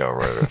ABBA-like show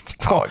with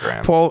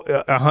holograms. Paul,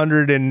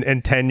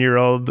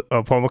 110-year-old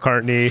Paul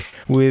McCartney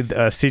with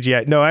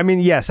CGI. No, I mean,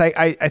 yes,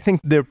 I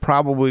think there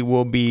probably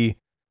will be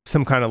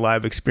some kind of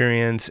live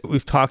experience.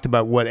 We've talked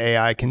about what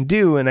AI can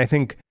do, and I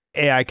think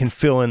AI can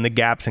fill in the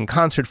gaps in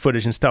concert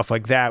footage and stuff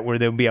like that, where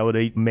they'll be able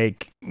to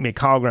make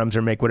holograms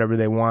or make whatever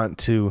they want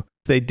to.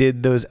 They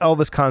did those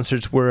Elvis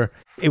concerts where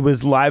it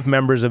was live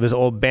members of his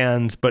old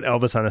bands, but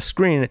Elvis on a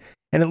screen.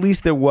 And at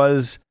least there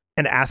was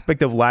an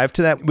aspect of live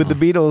to that. With the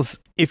Beatles,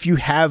 if you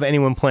have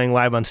anyone playing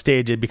live on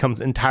stage, it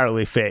becomes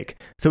entirely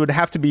fake. So it would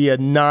have to be it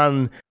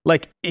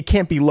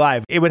can't be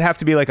live. It would have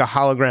to be like a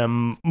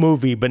hologram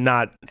movie, but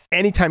not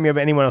anytime you have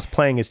anyone else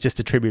playing, it's just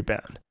a tribute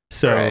band.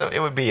 So right.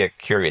 It would be a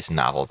curious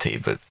novelty,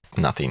 but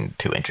nothing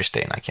too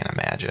interesting, I can't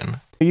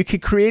imagine. You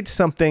could create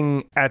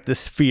something at the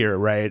Sphere,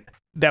 right?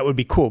 That would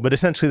be cool, but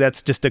essentially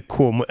that's just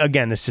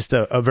it's just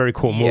a very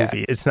cool movie.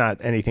 Yeah. It's not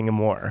anything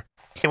more.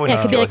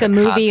 It could be like a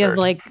movie concert. Of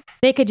like,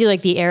 they could do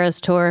like the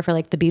Eras tour for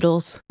like the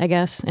Beatles, I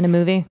guess, in a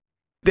movie.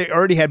 They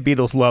already had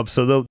Beatles love,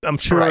 so I'm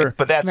sure. Right,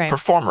 but that's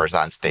performers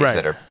on stage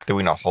that are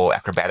doing a whole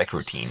acrobatic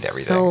routine to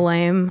everything. So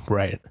lame.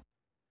 Right.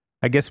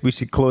 I guess we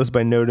should close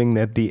by noting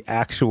that the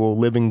actual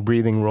living,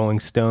 breathing Rolling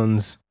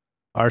Stones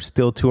are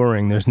still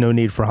touring. There's no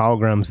need for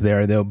holograms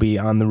there. They'll be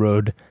on the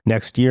road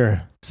next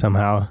year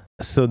somehow.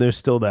 So there's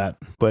still that.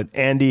 But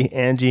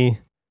Angie,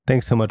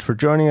 thanks so much for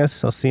joining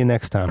us. I'll see you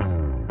next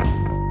time.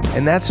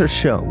 And that's our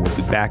show. We'll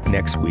be back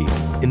next week.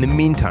 In the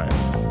meantime,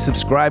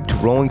 subscribe to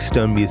Rolling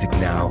Stone Music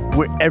Now,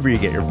 wherever you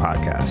get your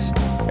podcasts.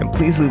 And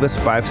please leave us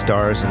 5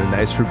 stars and a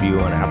nice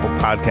review on Apple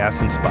Podcasts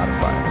and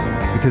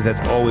Spotify, because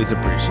that's always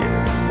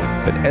appreciated.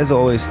 But as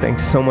always,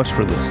 thanks so much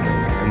for listening,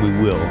 and we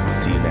will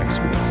see you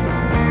next week.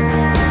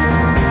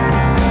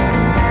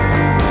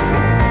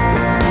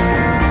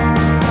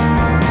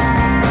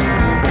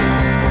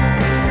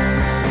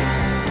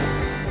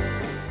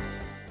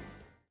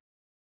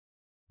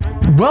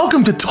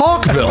 Welcome to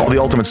Talkville, the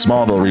ultimate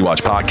Smallville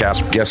rewatch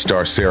podcast. Guest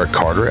star Sarah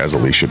Carter as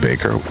Alicia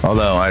Baker,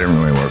 although I didn't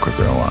really work with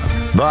her a lot.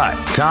 But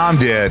Tom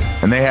did,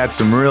 and they had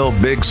some real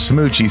big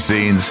smoochy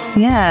scenes.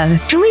 Yeah.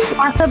 Can we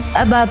talk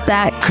about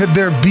that? Could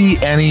there be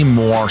any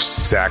more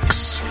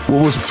sex?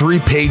 What was a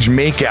 3-page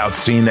makeout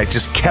scene that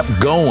just kept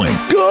going?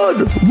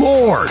 Good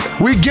Lord.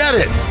 We get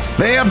it.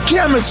 They have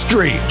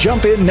chemistry.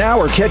 Jump in now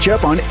or catch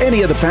up on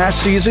any of the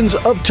past seasons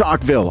of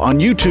Talkville on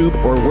YouTube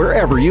or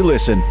wherever you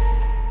listen.